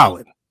Ridge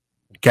Holland.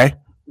 Okay?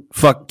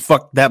 Fuck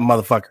that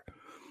motherfucker.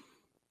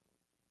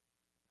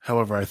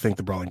 However, I think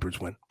the Brawling Brutes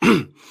win.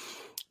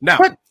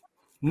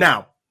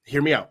 Now,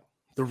 hear me out.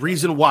 The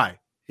reason why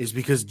is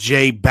because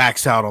Jay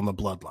backs out on the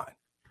Bloodline.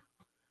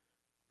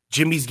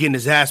 Jimmy's getting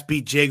his ass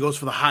beat. Jay goes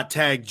for the hot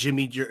tag.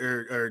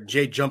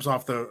 Jay jumps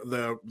off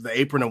the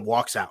apron and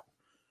walks out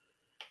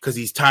because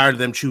he's tired of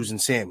them choosing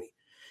Sammy.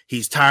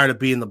 He's tired of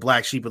being the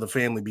black sheep of the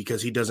family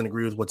because he doesn't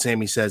agree with what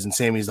Sammy says, and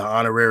Sammy's the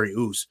honorary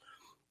Uso.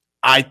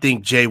 I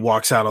think Jay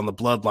walks out on the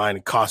Bloodline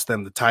and costs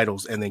them the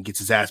titles and then gets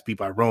his ass beat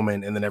by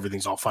Roman, and then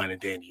everything's all fine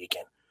and dandy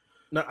again.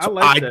 No, I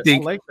like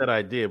that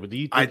idea, but do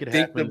you think it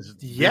happens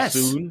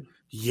soon?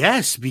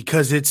 Yes,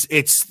 because it's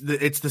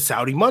the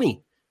Saudi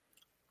money.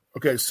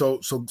 Okay, so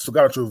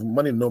got to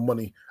money, no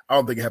money. I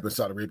don't think it happens in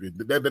Saudi Arabia.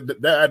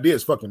 That idea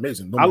is fucking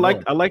amazing. I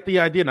like the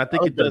idea, and I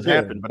think it does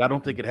happen, but I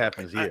don't think it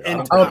happens here. I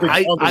don't think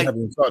it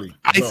happens in Saudi.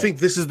 I think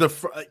this is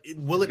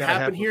will it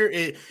happen here?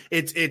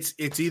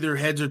 It's either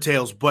heads or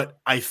tails, but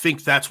I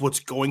think that's what's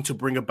going to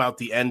bring about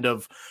the end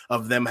of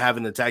them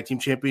having the tag team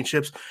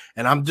championships,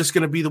 and I'm just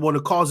going to be the one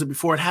who calls it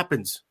before it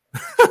happens.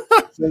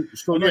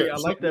 I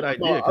like that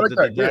idea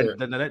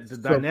because the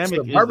dynamic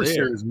Survivor is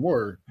there. Series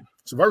more.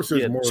 Survivor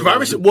Series more.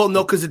 Survivor Series. Well,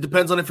 no, because it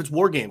depends on if it's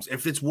War Games.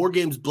 If it's War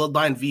Games,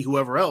 Bloodline v.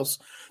 whoever else,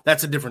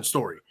 that's a different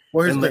story.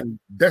 Well, here's the thing.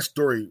 That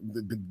story,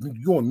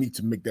 you don't need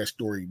to make that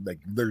story like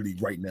literally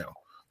right now,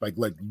 like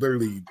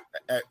literally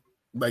at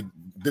like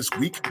this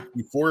week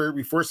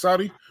before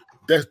Saudi.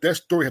 That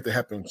story had to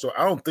happen. So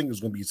I don't think it's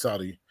going to be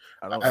Saudi.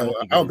 I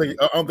don't think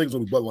it's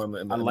going to be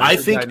Bloodline. I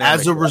think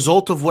as a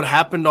result of what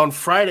happened on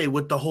Friday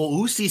with the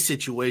whole Uzi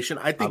situation,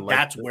 I think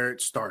that's where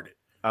it started.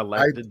 I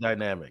like the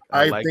dynamic.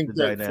 I like the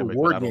dynamic,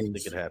 but I don't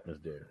think it happens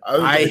there.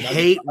 I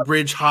hate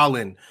Ridge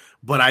Holland,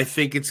 but I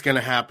think it's going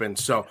to happen.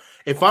 So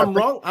if I'm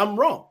wrong, I'm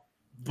wrong.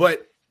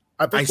 But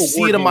I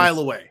see it a mile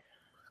away.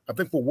 I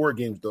think for War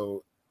Games,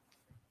 though,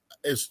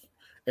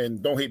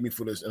 and don't hate me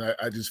for this, and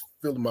I just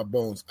feel in my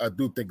bones, I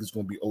do think it's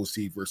going to be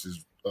OC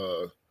versus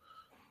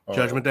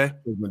Judgment Day.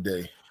 Judgment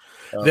Day.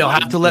 They'll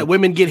have to let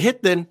women get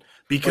hit then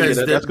because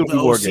the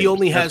OC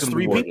only has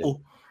 3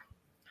 people.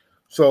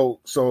 So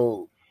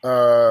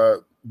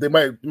they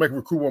might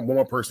recruit one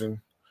more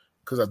person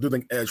because I do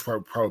think Edge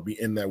probably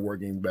be in that War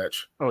Game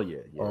match. Oh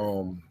yeah.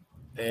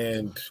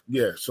 And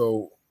yeah,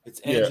 so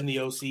it's Edge and the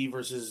OC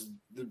versus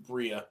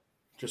Rhea,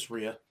 just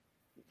Rhea.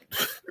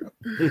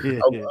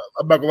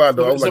 I'm not gonna lie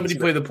though. Somebody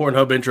play the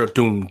Pornhub intro.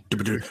 Doom,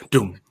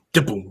 doom,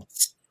 boom.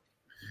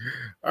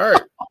 All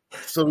right,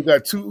 so we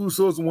got 2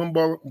 Usos and 1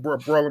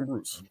 Brawling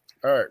Brutes.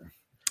 All right,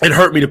 it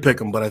hurt me to pick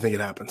them, but I think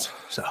it happens,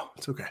 so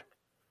it's okay.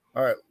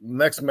 All right,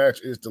 next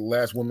match is the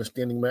last woman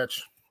standing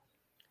match.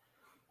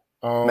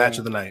 Match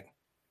of the night.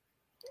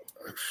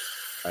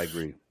 I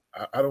agree.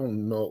 I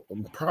don't know,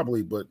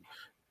 probably, but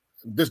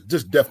this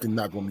definitely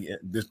not going to be.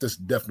 This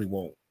definitely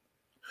won't.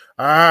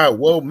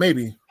 Well,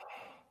 maybe.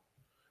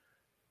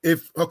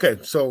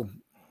 So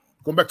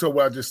going back to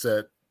what I just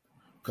said,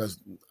 because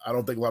I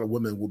don't think a lot of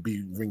women will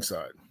be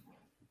ringside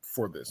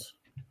for this.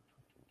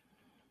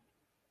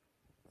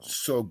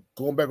 So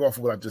going back off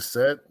of what I just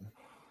said,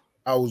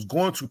 I was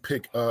going to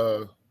pick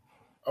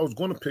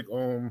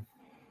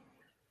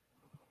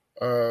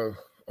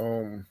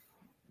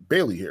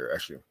Bailey here.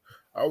 Actually,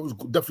 I was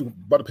definitely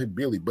about to pick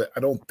Bailey, but I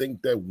don't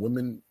think that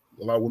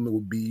a lot of women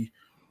would be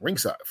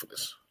ringside for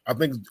this. I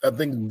think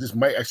this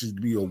might actually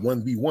be a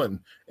 1v1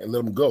 and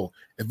let them go.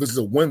 If this is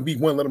a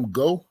 1v1, let them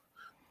go.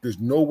 There's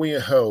no way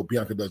in hell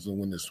Bianca doesn't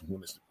win this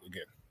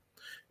again.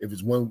 If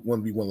it's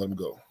 1v1, let them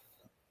go.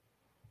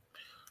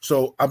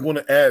 So I'm going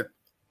to add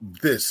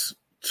this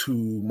to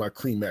my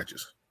clean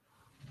matches.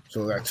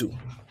 So I got 2.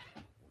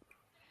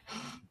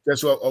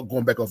 That's all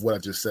going back off what I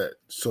just said.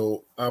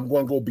 So I'm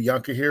going to go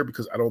Bianca here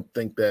because I don't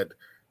think that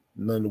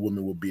none of the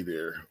women will be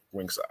there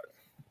ringside.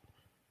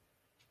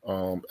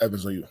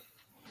 Evans, on you.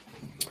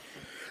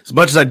 As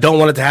much as I don't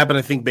want it to happen,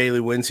 I think Bailey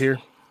wins here.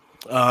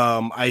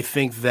 I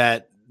think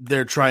that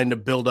they're trying to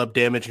build up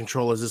Damage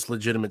Control as this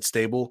legitimate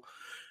stable,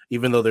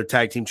 even though their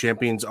tag team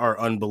champions are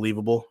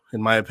unbelievable,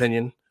 in my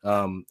opinion.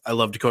 I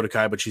love Dakota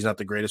Kai, but she's not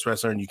the greatest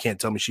wrestler, and you can't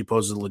tell me she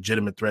poses a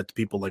legitimate threat to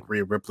people like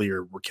Rhea Ripley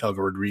or Raquel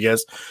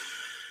Rodriguez.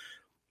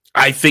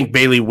 I think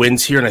Bailey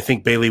wins here, and I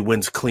think Bailey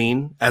wins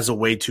clean as a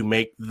way to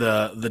make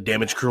the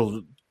Damage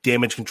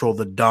Control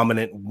the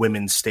dominant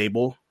women's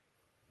stable,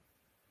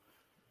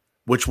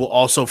 which will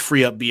also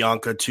free up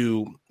Bianca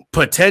to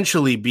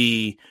potentially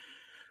be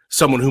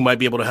someone who might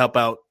be able to help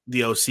out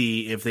the OC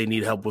if they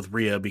need help with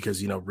Rhea,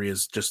 because,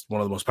 Rhea's just one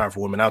of the most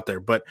powerful women out there.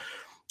 But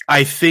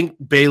I think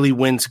Bailey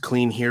wins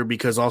clean here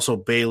because also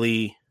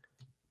Bailey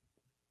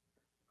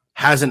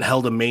hasn't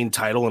held a main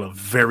title in a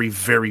very,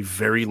 very,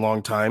 very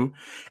long time.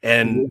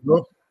 And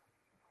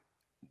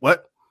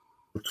what?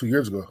 2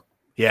 years ago.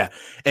 Yeah.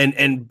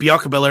 And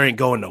Bianca Belair ain't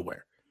going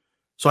nowhere.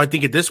 So I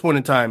think at this point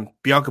in time,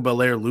 Bianca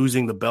Belair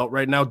losing the belt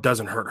right now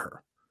doesn't hurt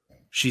her.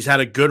 She's had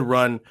a good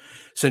run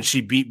since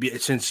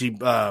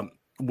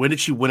when did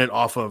she win it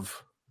off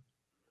of?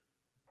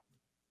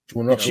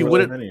 She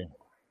won it.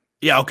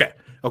 Yeah. Okay.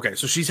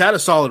 So she's had a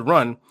solid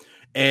run.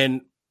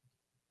 And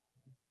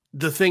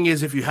the thing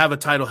is, if you have a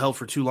title held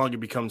for too long, it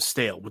becomes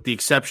stale, with the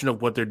exception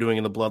of what they're doing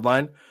in the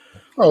Bloodline.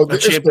 Oh,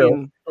 it's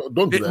stale.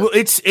 Don't do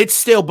that. It's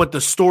stale, but the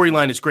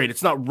storyline is great.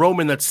 It's not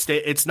Roman that's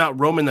stale. It's not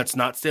Roman that's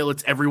not stale.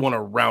 It's everyone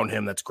around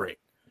him that's great.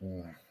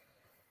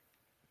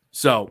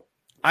 So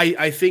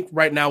I think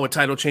right now a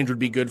title change would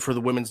be good for the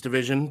women's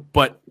division,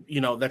 but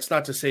that's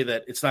not to say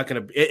that it's not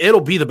going to.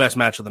 It'll be the best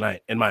match of the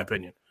night, in my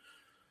opinion.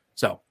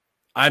 So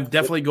I'm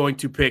definitely going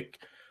to pick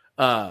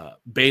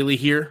Bailey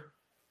here.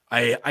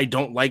 I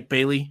don't like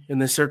Bailey in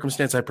this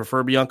circumstance. I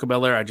prefer Bianca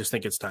Belair. I just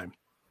think it's time.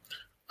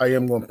 I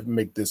am going to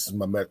make this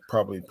my match,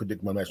 probably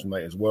predict my match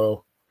tonight as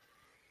well.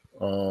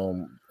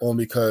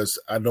 Only because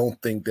I don't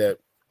think that,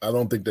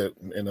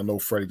 and I know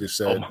Freddie just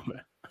said,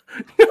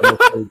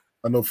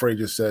 I know Freddie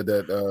just said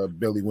that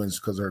Bailey wins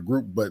because of her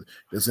group, but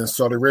it's in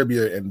Saudi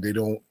Arabia and they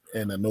don't,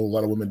 and I know a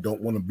lot of women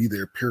don't want to be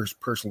there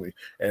personally,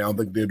 and I don't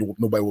think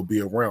nobody will be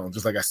around.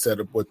 Just like I said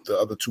with the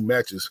other 2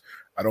 matches,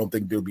 I don't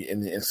think there'll be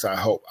any outside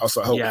help.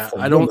 Yeah,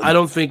 I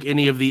don't think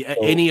any of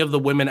the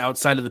women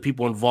outside of the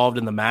people involved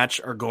in the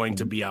match are going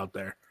to be out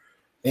there,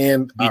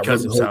 and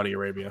because of Saudi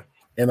Arabia.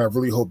 And I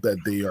really hope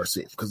that they are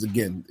safe because,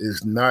 again,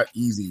 it's not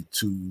easy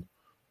to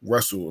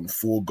wrestle in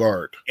full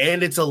guard.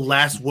 And it's a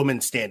last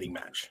woman standing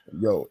match.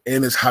 Yo,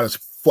 and it's hot as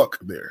fuck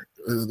there.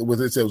 What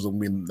they said was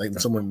like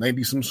somewhere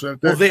 90 some shit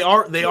there.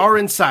 Well, they are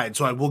inside,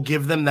 so I will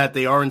give them that.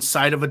 They are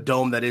inside of a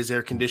dome that is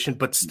air conditioned,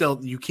 but still,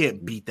 you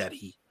can't beat that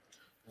heat.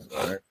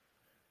 All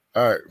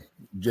right.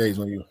 Jay's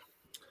on you.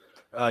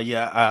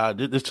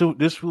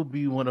 This will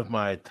be one of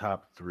my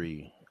top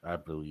 3, I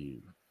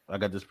believe. I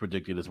got this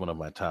predicted as one of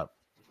my top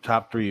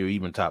 3 or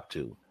even top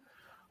 2.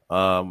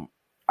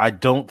 I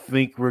don't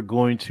think we're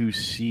going to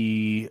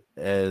see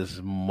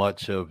as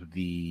much of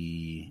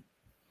the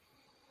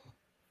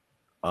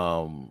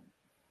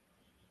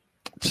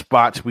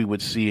spots we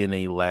would see in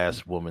a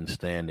last woman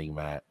standing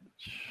match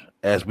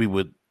as we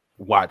would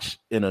watch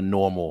in a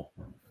normal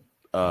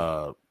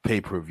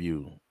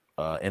pay-per-view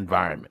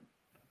environment.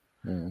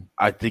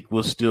 I think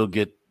we'll still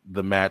get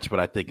the match, but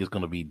I think it's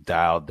going to be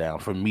dialed down.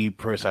 For me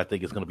personally, I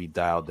think it's going to be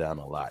dialed down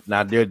a lot.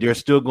 Now they're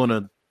still going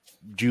to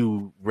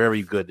do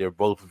very good. They're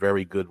both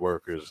very good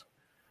workers,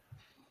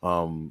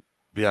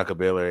 Bianca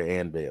Belair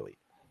and Bayley.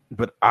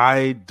 But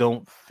I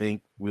don't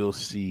think we'll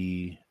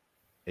see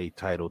a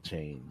title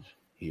change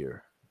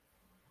here.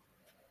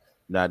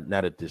 Not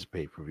at this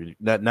pay-per-view.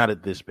 Not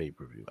at this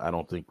pay-per-view. I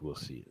don't think we'll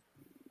see it.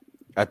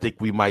 I think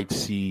we might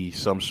see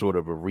some sort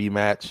of a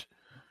rematch,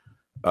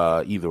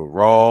 either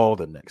Raw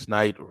the next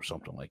night or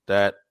something like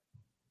that.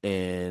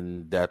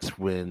 And that's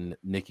when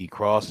Nikki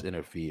Cross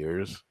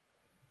interferes,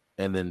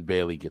 and then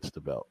Bayley gets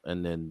the belt.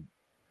 And then,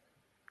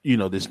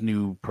 this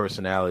new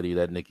personality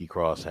that Nikki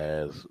Cross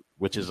has,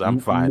 which is I'm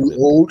fine with.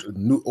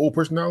 New old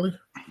personality?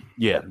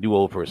 Yeah, new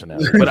old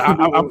personality. But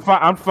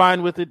I'm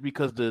fine with it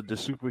because the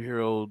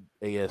superhero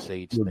ASH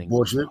thing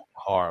was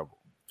horrible.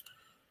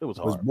 It was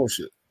horrible. It was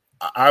bullshit.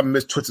 I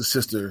miss Twister's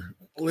sister.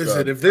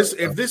 Listen, if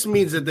this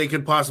means that they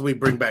could possibly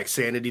bring back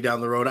Sanity down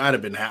the road,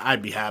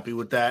 I'd be happy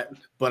with that.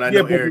 But I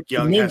know Eric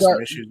Young has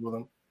some issues with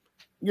him.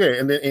 Yeah,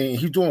 and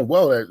he's doing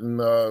well at and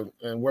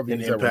wherever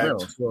he's at right now.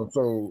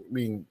 So I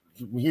mean,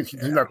 he's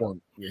not going.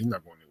 Yeah, he's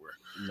not going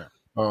anywhere.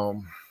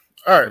 No.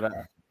 All right.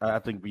 But I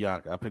think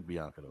Bianca. I pick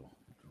Bianca though.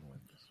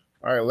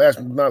 All right. Last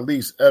but not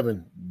least,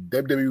 Evan,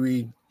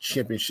 WWE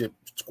Championship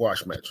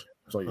squash match.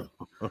 So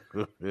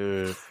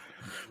yeah.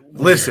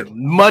 Listen,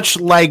 much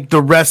like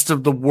the rest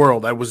of the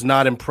world, I was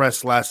not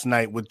impressed last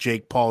night with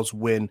Jake Paul's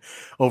win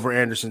over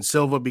Anderson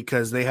Silva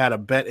because they had a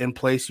bet in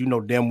place. You know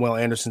damn well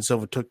Anderson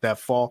Silva took that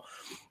fall.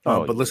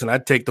 But listen,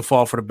 I'd take the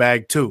fall for the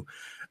bag too.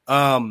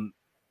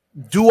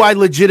 Do I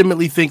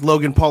legitimately think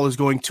Logan Paul is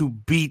going to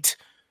beat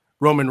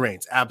Roman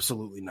Reigns?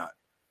 Absolutely not.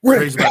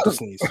 Crazy about to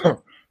sneeze.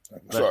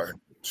 Sorry,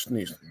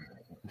 sneeze.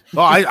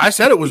 Oh, I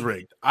said it was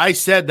rigged. I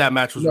said that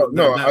match was rigged.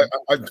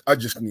 I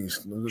just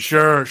sneezed.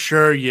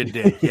 Sure you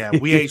did. Yeah,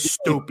 we ain't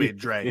stupid,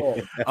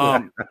 Dre.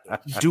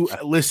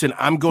 Listen,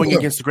 I'm going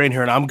against the grain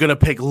here, and I'm gonna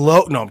pick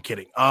low. No, I'm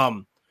kidding.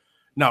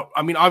 No,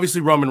 I mean obviously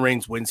Roman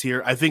Reigns wins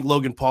here. I think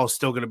Logan Paul is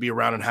still going to be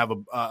around and have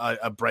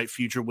a bright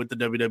future with the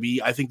WWE.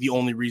 I think the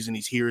only reason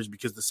he's here is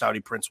because the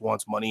Saudi prince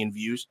wants money and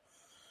views.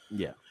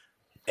 Yeah,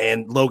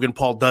 and Logan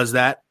Paul does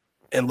that,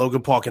 and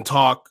Logan Paul can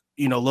talk.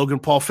 Logan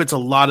Paul fits a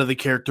lot of the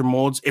character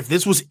molds. If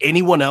this was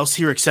anyone else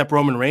here except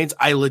Roman Reigns,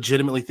 I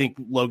legitimately think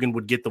Logan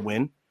would get the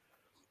win.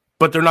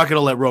 But they're not going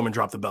to let Roman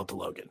drop the belt to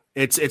Logan.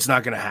 It's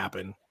not going to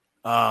happen.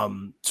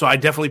 So I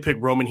definitely pick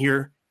Roman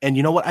here. And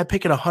you know what? I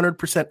pick it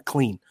 100%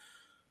 clean.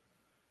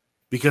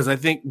 Because I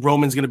think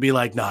Roman's going to be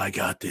like, nah, I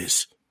got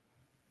this.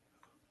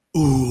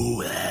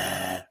 Ooh,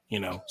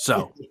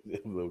 so.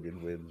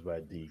 Logan wins by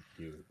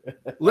DQ.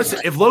 Listen,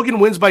 if Logan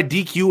wins by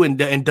DQ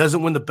and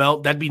doesn't win the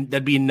belt,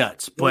 that'd be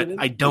nuts. But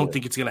I don't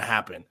think it's going to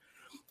happen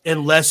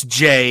unless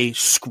Jay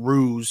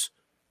screws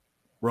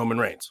Roman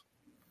Reigns.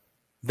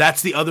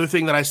 That's the other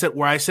thing that I said,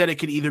 where I said it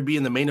could either be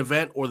in the main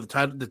event or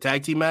the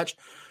tag team match.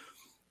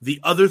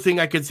 The other thing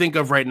I could think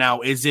of right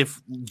now is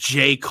if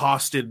Jay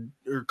costs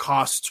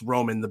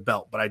Roman the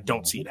belt, but I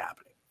don't see it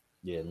happening.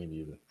 Yeah, me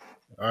neither.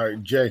 All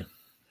right, Jay.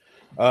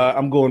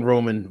 I'm going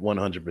Roman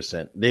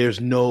 100%.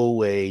 There's no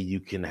way you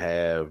can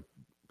have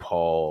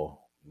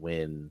Paul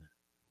win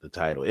the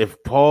title.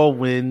 If Paul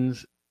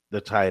wins the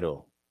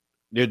title,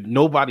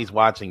 nobody's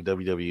watching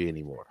WWE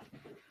anymore.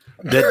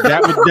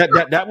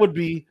 That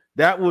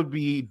would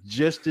be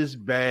just as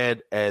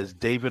bad as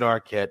David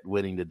Arquette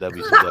winning the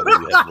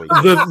WCW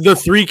heavyweight. The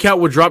 3 count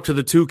would drop to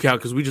the 2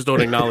 count because we just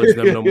don't acknowledge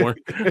them no more.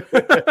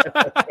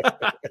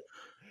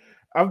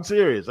 I'm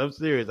serious.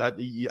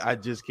 I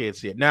just can't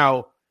see it.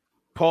 Now,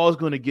 Paul's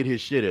going to get his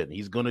shit in.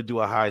 He's going to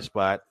do a high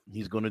spot.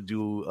 He's going to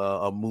do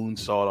a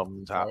moonsault off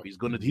the top. He's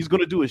going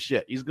to do his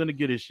shit. He's going to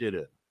get his shit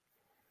in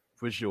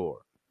for sure.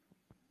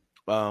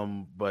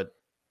 But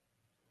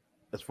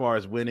as far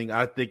as winning,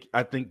 I think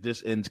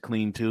this ends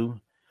clean too.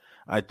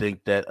 I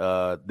think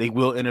that they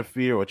will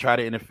interfere or try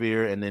to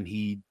interfere, and then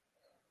he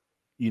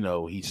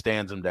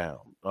stands him down.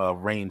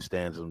 Reigns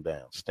stands him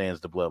down, stands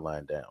the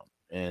bloodline down,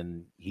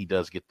 and he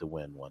does get the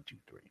win. 1, 2,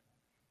 3.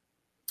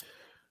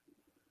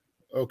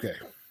 Okay.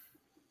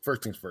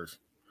 First things first.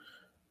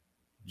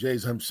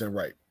 Jay's 100%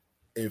 right.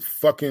 if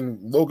fucking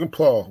Logan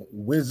Paul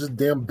wins this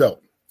damn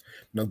belt.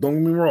 Now,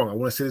 don't get me wrong. I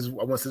want to say this.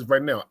 I want to say this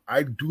right now.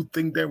 I do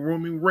think that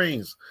Roman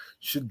Reigns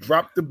should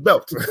drop the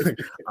belt.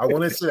 I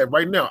want to say that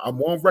right now. I'm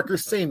on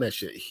record saying that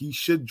shit. He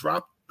should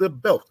drop the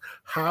belt.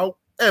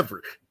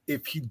 However,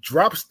 if he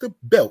drops the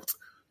belt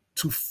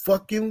to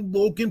fucking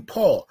Logan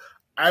Paul,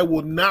 I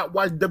will not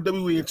watch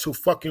WWE until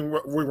fucking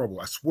Royal Rumble.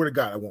 I swear to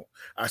God, I won't.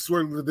 I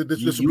swear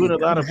this you and a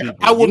lot of people.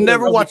 I will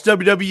never watch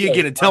WWE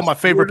again until my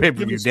favorite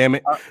pay-per-view, damn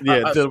it.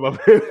 Until my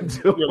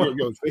favorite.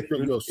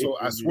 Yo. So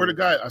I swear to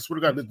God, this will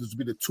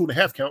be the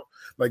 2.5 count.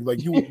 Like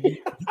you,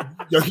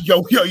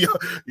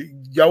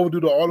 y'all will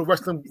do all the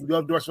wrestling.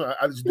 Y'all do wrestling.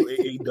 I just do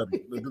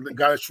AEW. The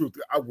God's truth.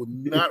 I will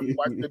not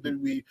watch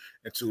WWE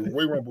until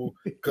Royal Rumble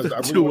because I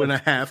really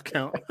 2.5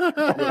 count.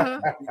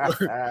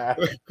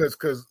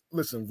 Because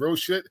listen, real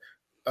shit.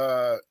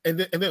 And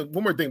then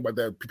one more thing about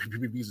that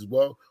PPVs as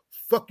well.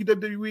 Fuck you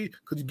WWE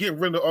because you're getting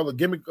rid of all the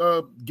gimmick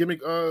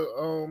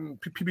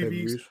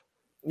PPVs.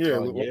 Yeah,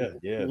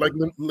 like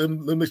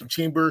Elimination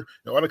Chamber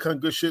and all that kind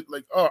of good shit.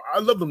 Like, I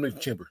love Elimination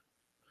Chamber.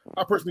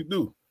 I personally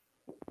do.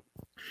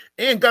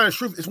 And God in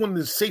Truth is one of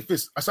the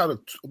safest outside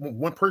of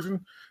one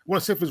person, one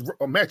of the safest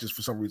matches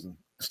for some reason,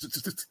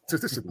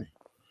 statistically.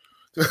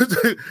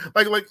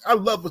 like I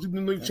love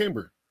Elimination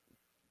Chamber.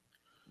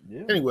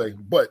 Yeah. Anyway,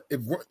 but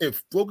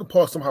if Logan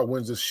Paul somehow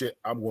wins this shit,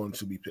 I'm going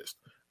to be pissed,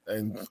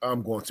 and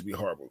I'm going to be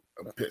horrible.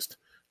 I'm pissed.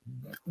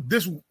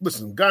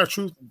 Listen, God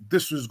Truth.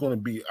 This is going to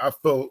be. I'm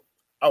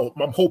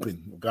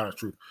hoping, God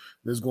Truth.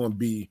 This is going to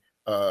be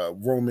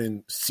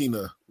Roman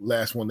Cena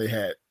last one they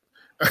had.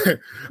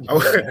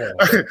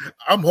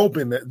 I'm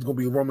hoping that it's going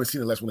to be Roman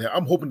Cena last one they had.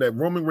 I'm hoping that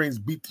Roman Reigns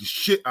beat the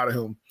shit out of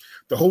him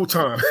the whole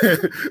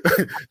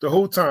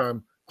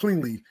time,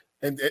 cleanly,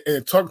 and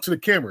talk to the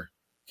camera.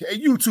 Hey,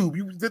 YouTube,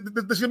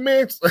 this your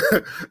man.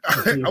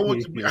 I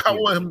want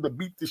him to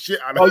beat the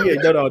shit out of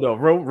him. No.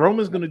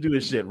 Roman's gonna do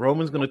his shit.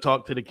 Roman's gonna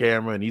talk to the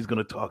camera and he's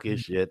gonna talk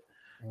his shit,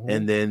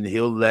 and then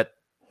he'll let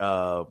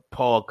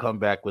Paul come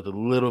back with a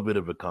little bit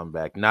of a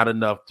comeback, not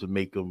enough to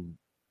make him,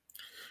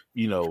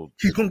 he's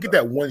gonna get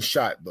that one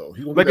shot though.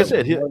 Like I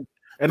said,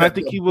 I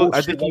think he will.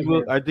 I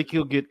think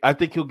he'll get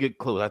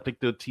close. I think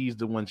they'll tease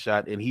the one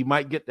shot, and he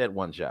might get that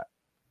one shot.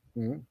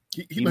 Mm-hmm.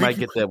 He might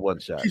get that one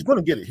shot. He's going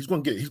to get it. He's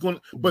going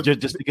to. But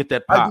just to get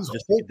that pop.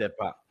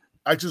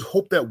 I just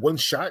hope that one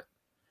shot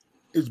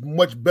is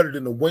much better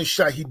than the one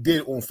shot he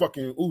did on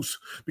fucking Uso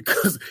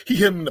because he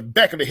hit him in the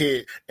back of the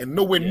head and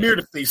nowhere near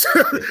the face.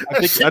 I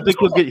think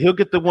he'll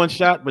get the one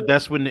shot, but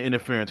that's when the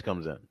interference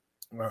comes in.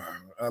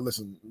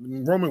 Listen,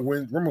 Roman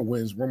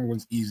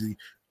wins easy.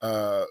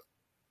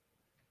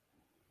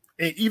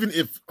 And even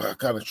if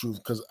kind of truth,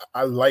 because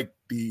I like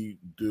the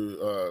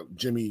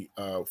Jimmy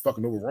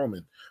fucking over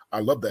Roman, I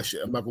love that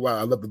shit. I'm not gonna lie,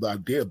 I love the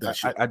idea of that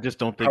shit. I just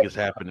don't think it's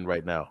happening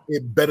right now.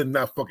 It better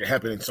not fucking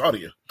happen in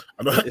Saudi.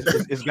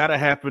 It's gotta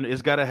happen.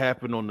 It's gotta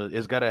happen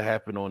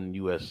on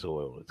U.S.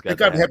 soil. It's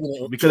gotta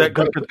happen because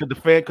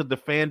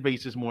the fan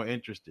base is more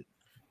interested.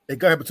 It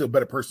gotta happen to a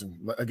better person.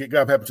 It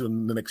gotta happen to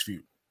the next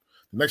feud.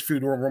 The next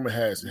feud Roman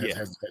has and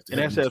has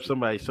to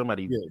have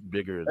somebody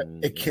bigger.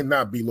 It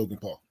cannot be Logan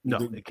Paul. No,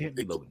 it can't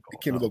be Logan Paul.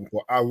 It can't be Logan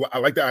Paul. I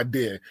like the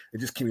idea. It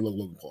just can't be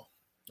Logan Paul.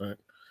 All right.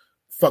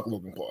 Fuck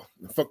Logan Paul.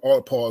 Fuck all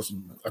the Pauls.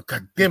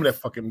 God damn that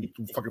fucking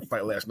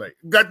fight last night.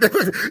 God damn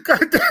it.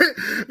 God damn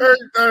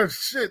it.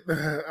 Shit.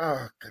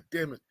 God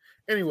damn it.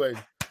 Anyway,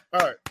 all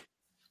right.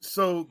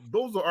 So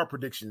those are our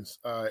predictions.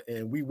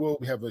 And we will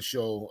have a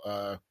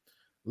show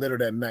later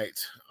that night.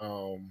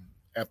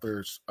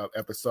 After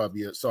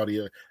Saudi,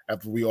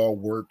 after we all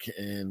work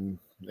and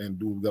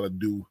do what we gotta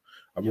do,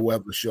 we'll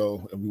have the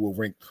show and we will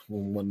rank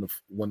 1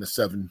 to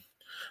 7.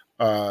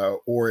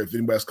 Or if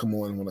anybody else come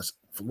on,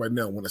 right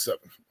now 1 to 7.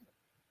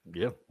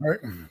 Yeah. All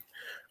right.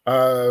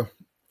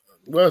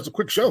 Well, it's a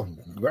quick show.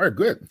 Very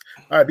good.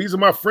 All right, these are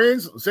my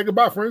friends. Say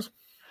goodbye, friends.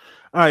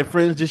 All right,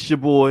 friends. This is your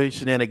boy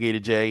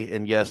Shenanigator J,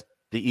 and yes,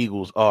 the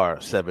Eagles are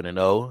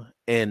 7-0,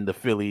 and the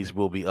Phillies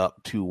will be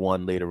up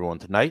 2-1 later on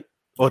tonight.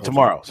 Or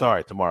tomorrow.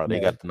 Sorry, tomorrow. They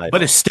got the night.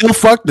 But it's still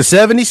fuck the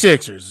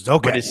 76ers. It's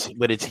okay.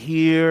 But it's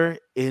here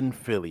in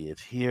Philly.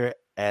 It's here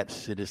at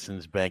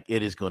Citizens Bank.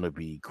 It is going to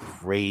be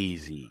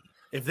crazy.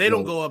 If they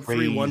don't go up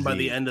 3-1 by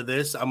the end of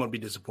this, I'm going to be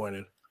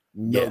disappointed.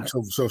 No, yeah.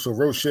 So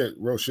real shit.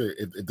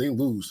 If they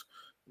lose,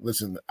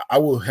 listen, I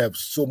will have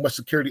so much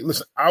security.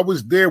 Listen, I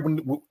was there when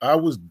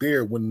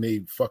they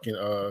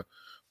fucking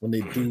when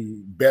they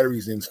do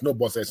batteries and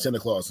snowballs at Santa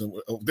Claus. And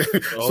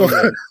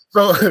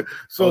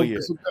so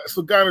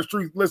God is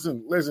truth.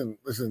 Listen.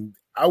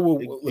 I will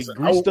listen.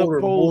 Greased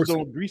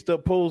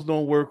up poles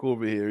don't work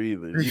over here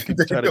either. You can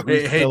try to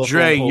hey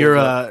Dre,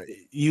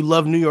 you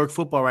love New York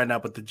football right now,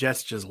 but the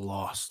Jets just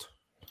lost.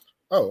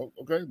 Oh,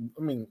 okay.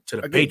 I mean,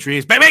 to the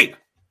Patriots, baby.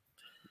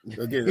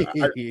 Again,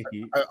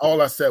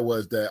 all I said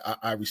was that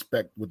I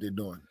respect what they're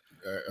doing.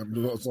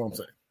 That's all I'm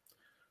saying.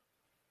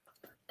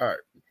 All right,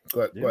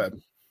 go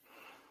ahead.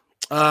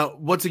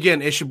 Once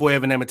again, it's your boy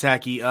Evan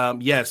Amataki.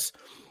 Yes,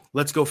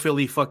 let's go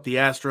Philly. Fuck the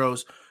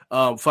Astros.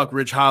 Fuck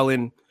Rich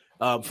Holland.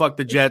 Fuck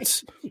the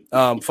Jets.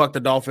 Fuck the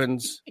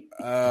Dolphins.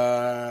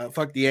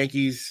 Fuck the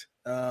Yankees.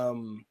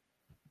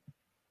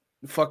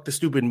 Fuck the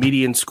stupid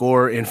median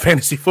score in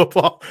fantasy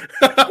football.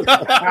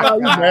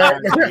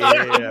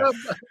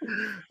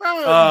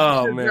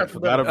 Oh man,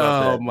 forgot about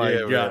that. Oh my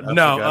god. Man,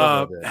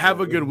 no, have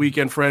a good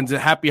weekend, friends.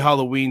 Happy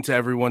Halloween to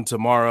everyone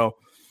tomorrow.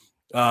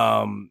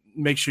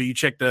 Make sure you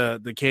check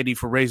the candy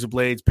for razor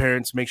blades.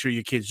 Parents, make sure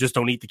your kids just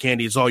don't eat the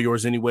candy. It's all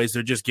yours anyways.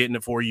 They're just getting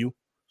it for you.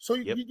 So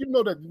you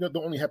know that don't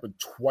only happen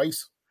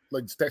twice.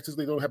 Like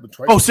statistically, don't happen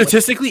twice. Oh,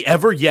 statistically,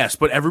 ever yes,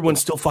 but everyone's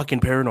still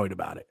fucking paranoid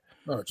about it.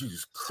 Oh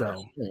Jesus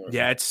Christ! So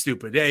yeah, it's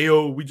stupid. Hey,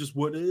 yo, we just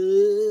would.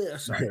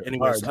 Sorry.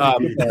 Anyways,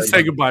 right,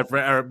 say goodbye,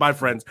 bye,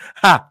 friends.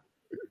 Ha.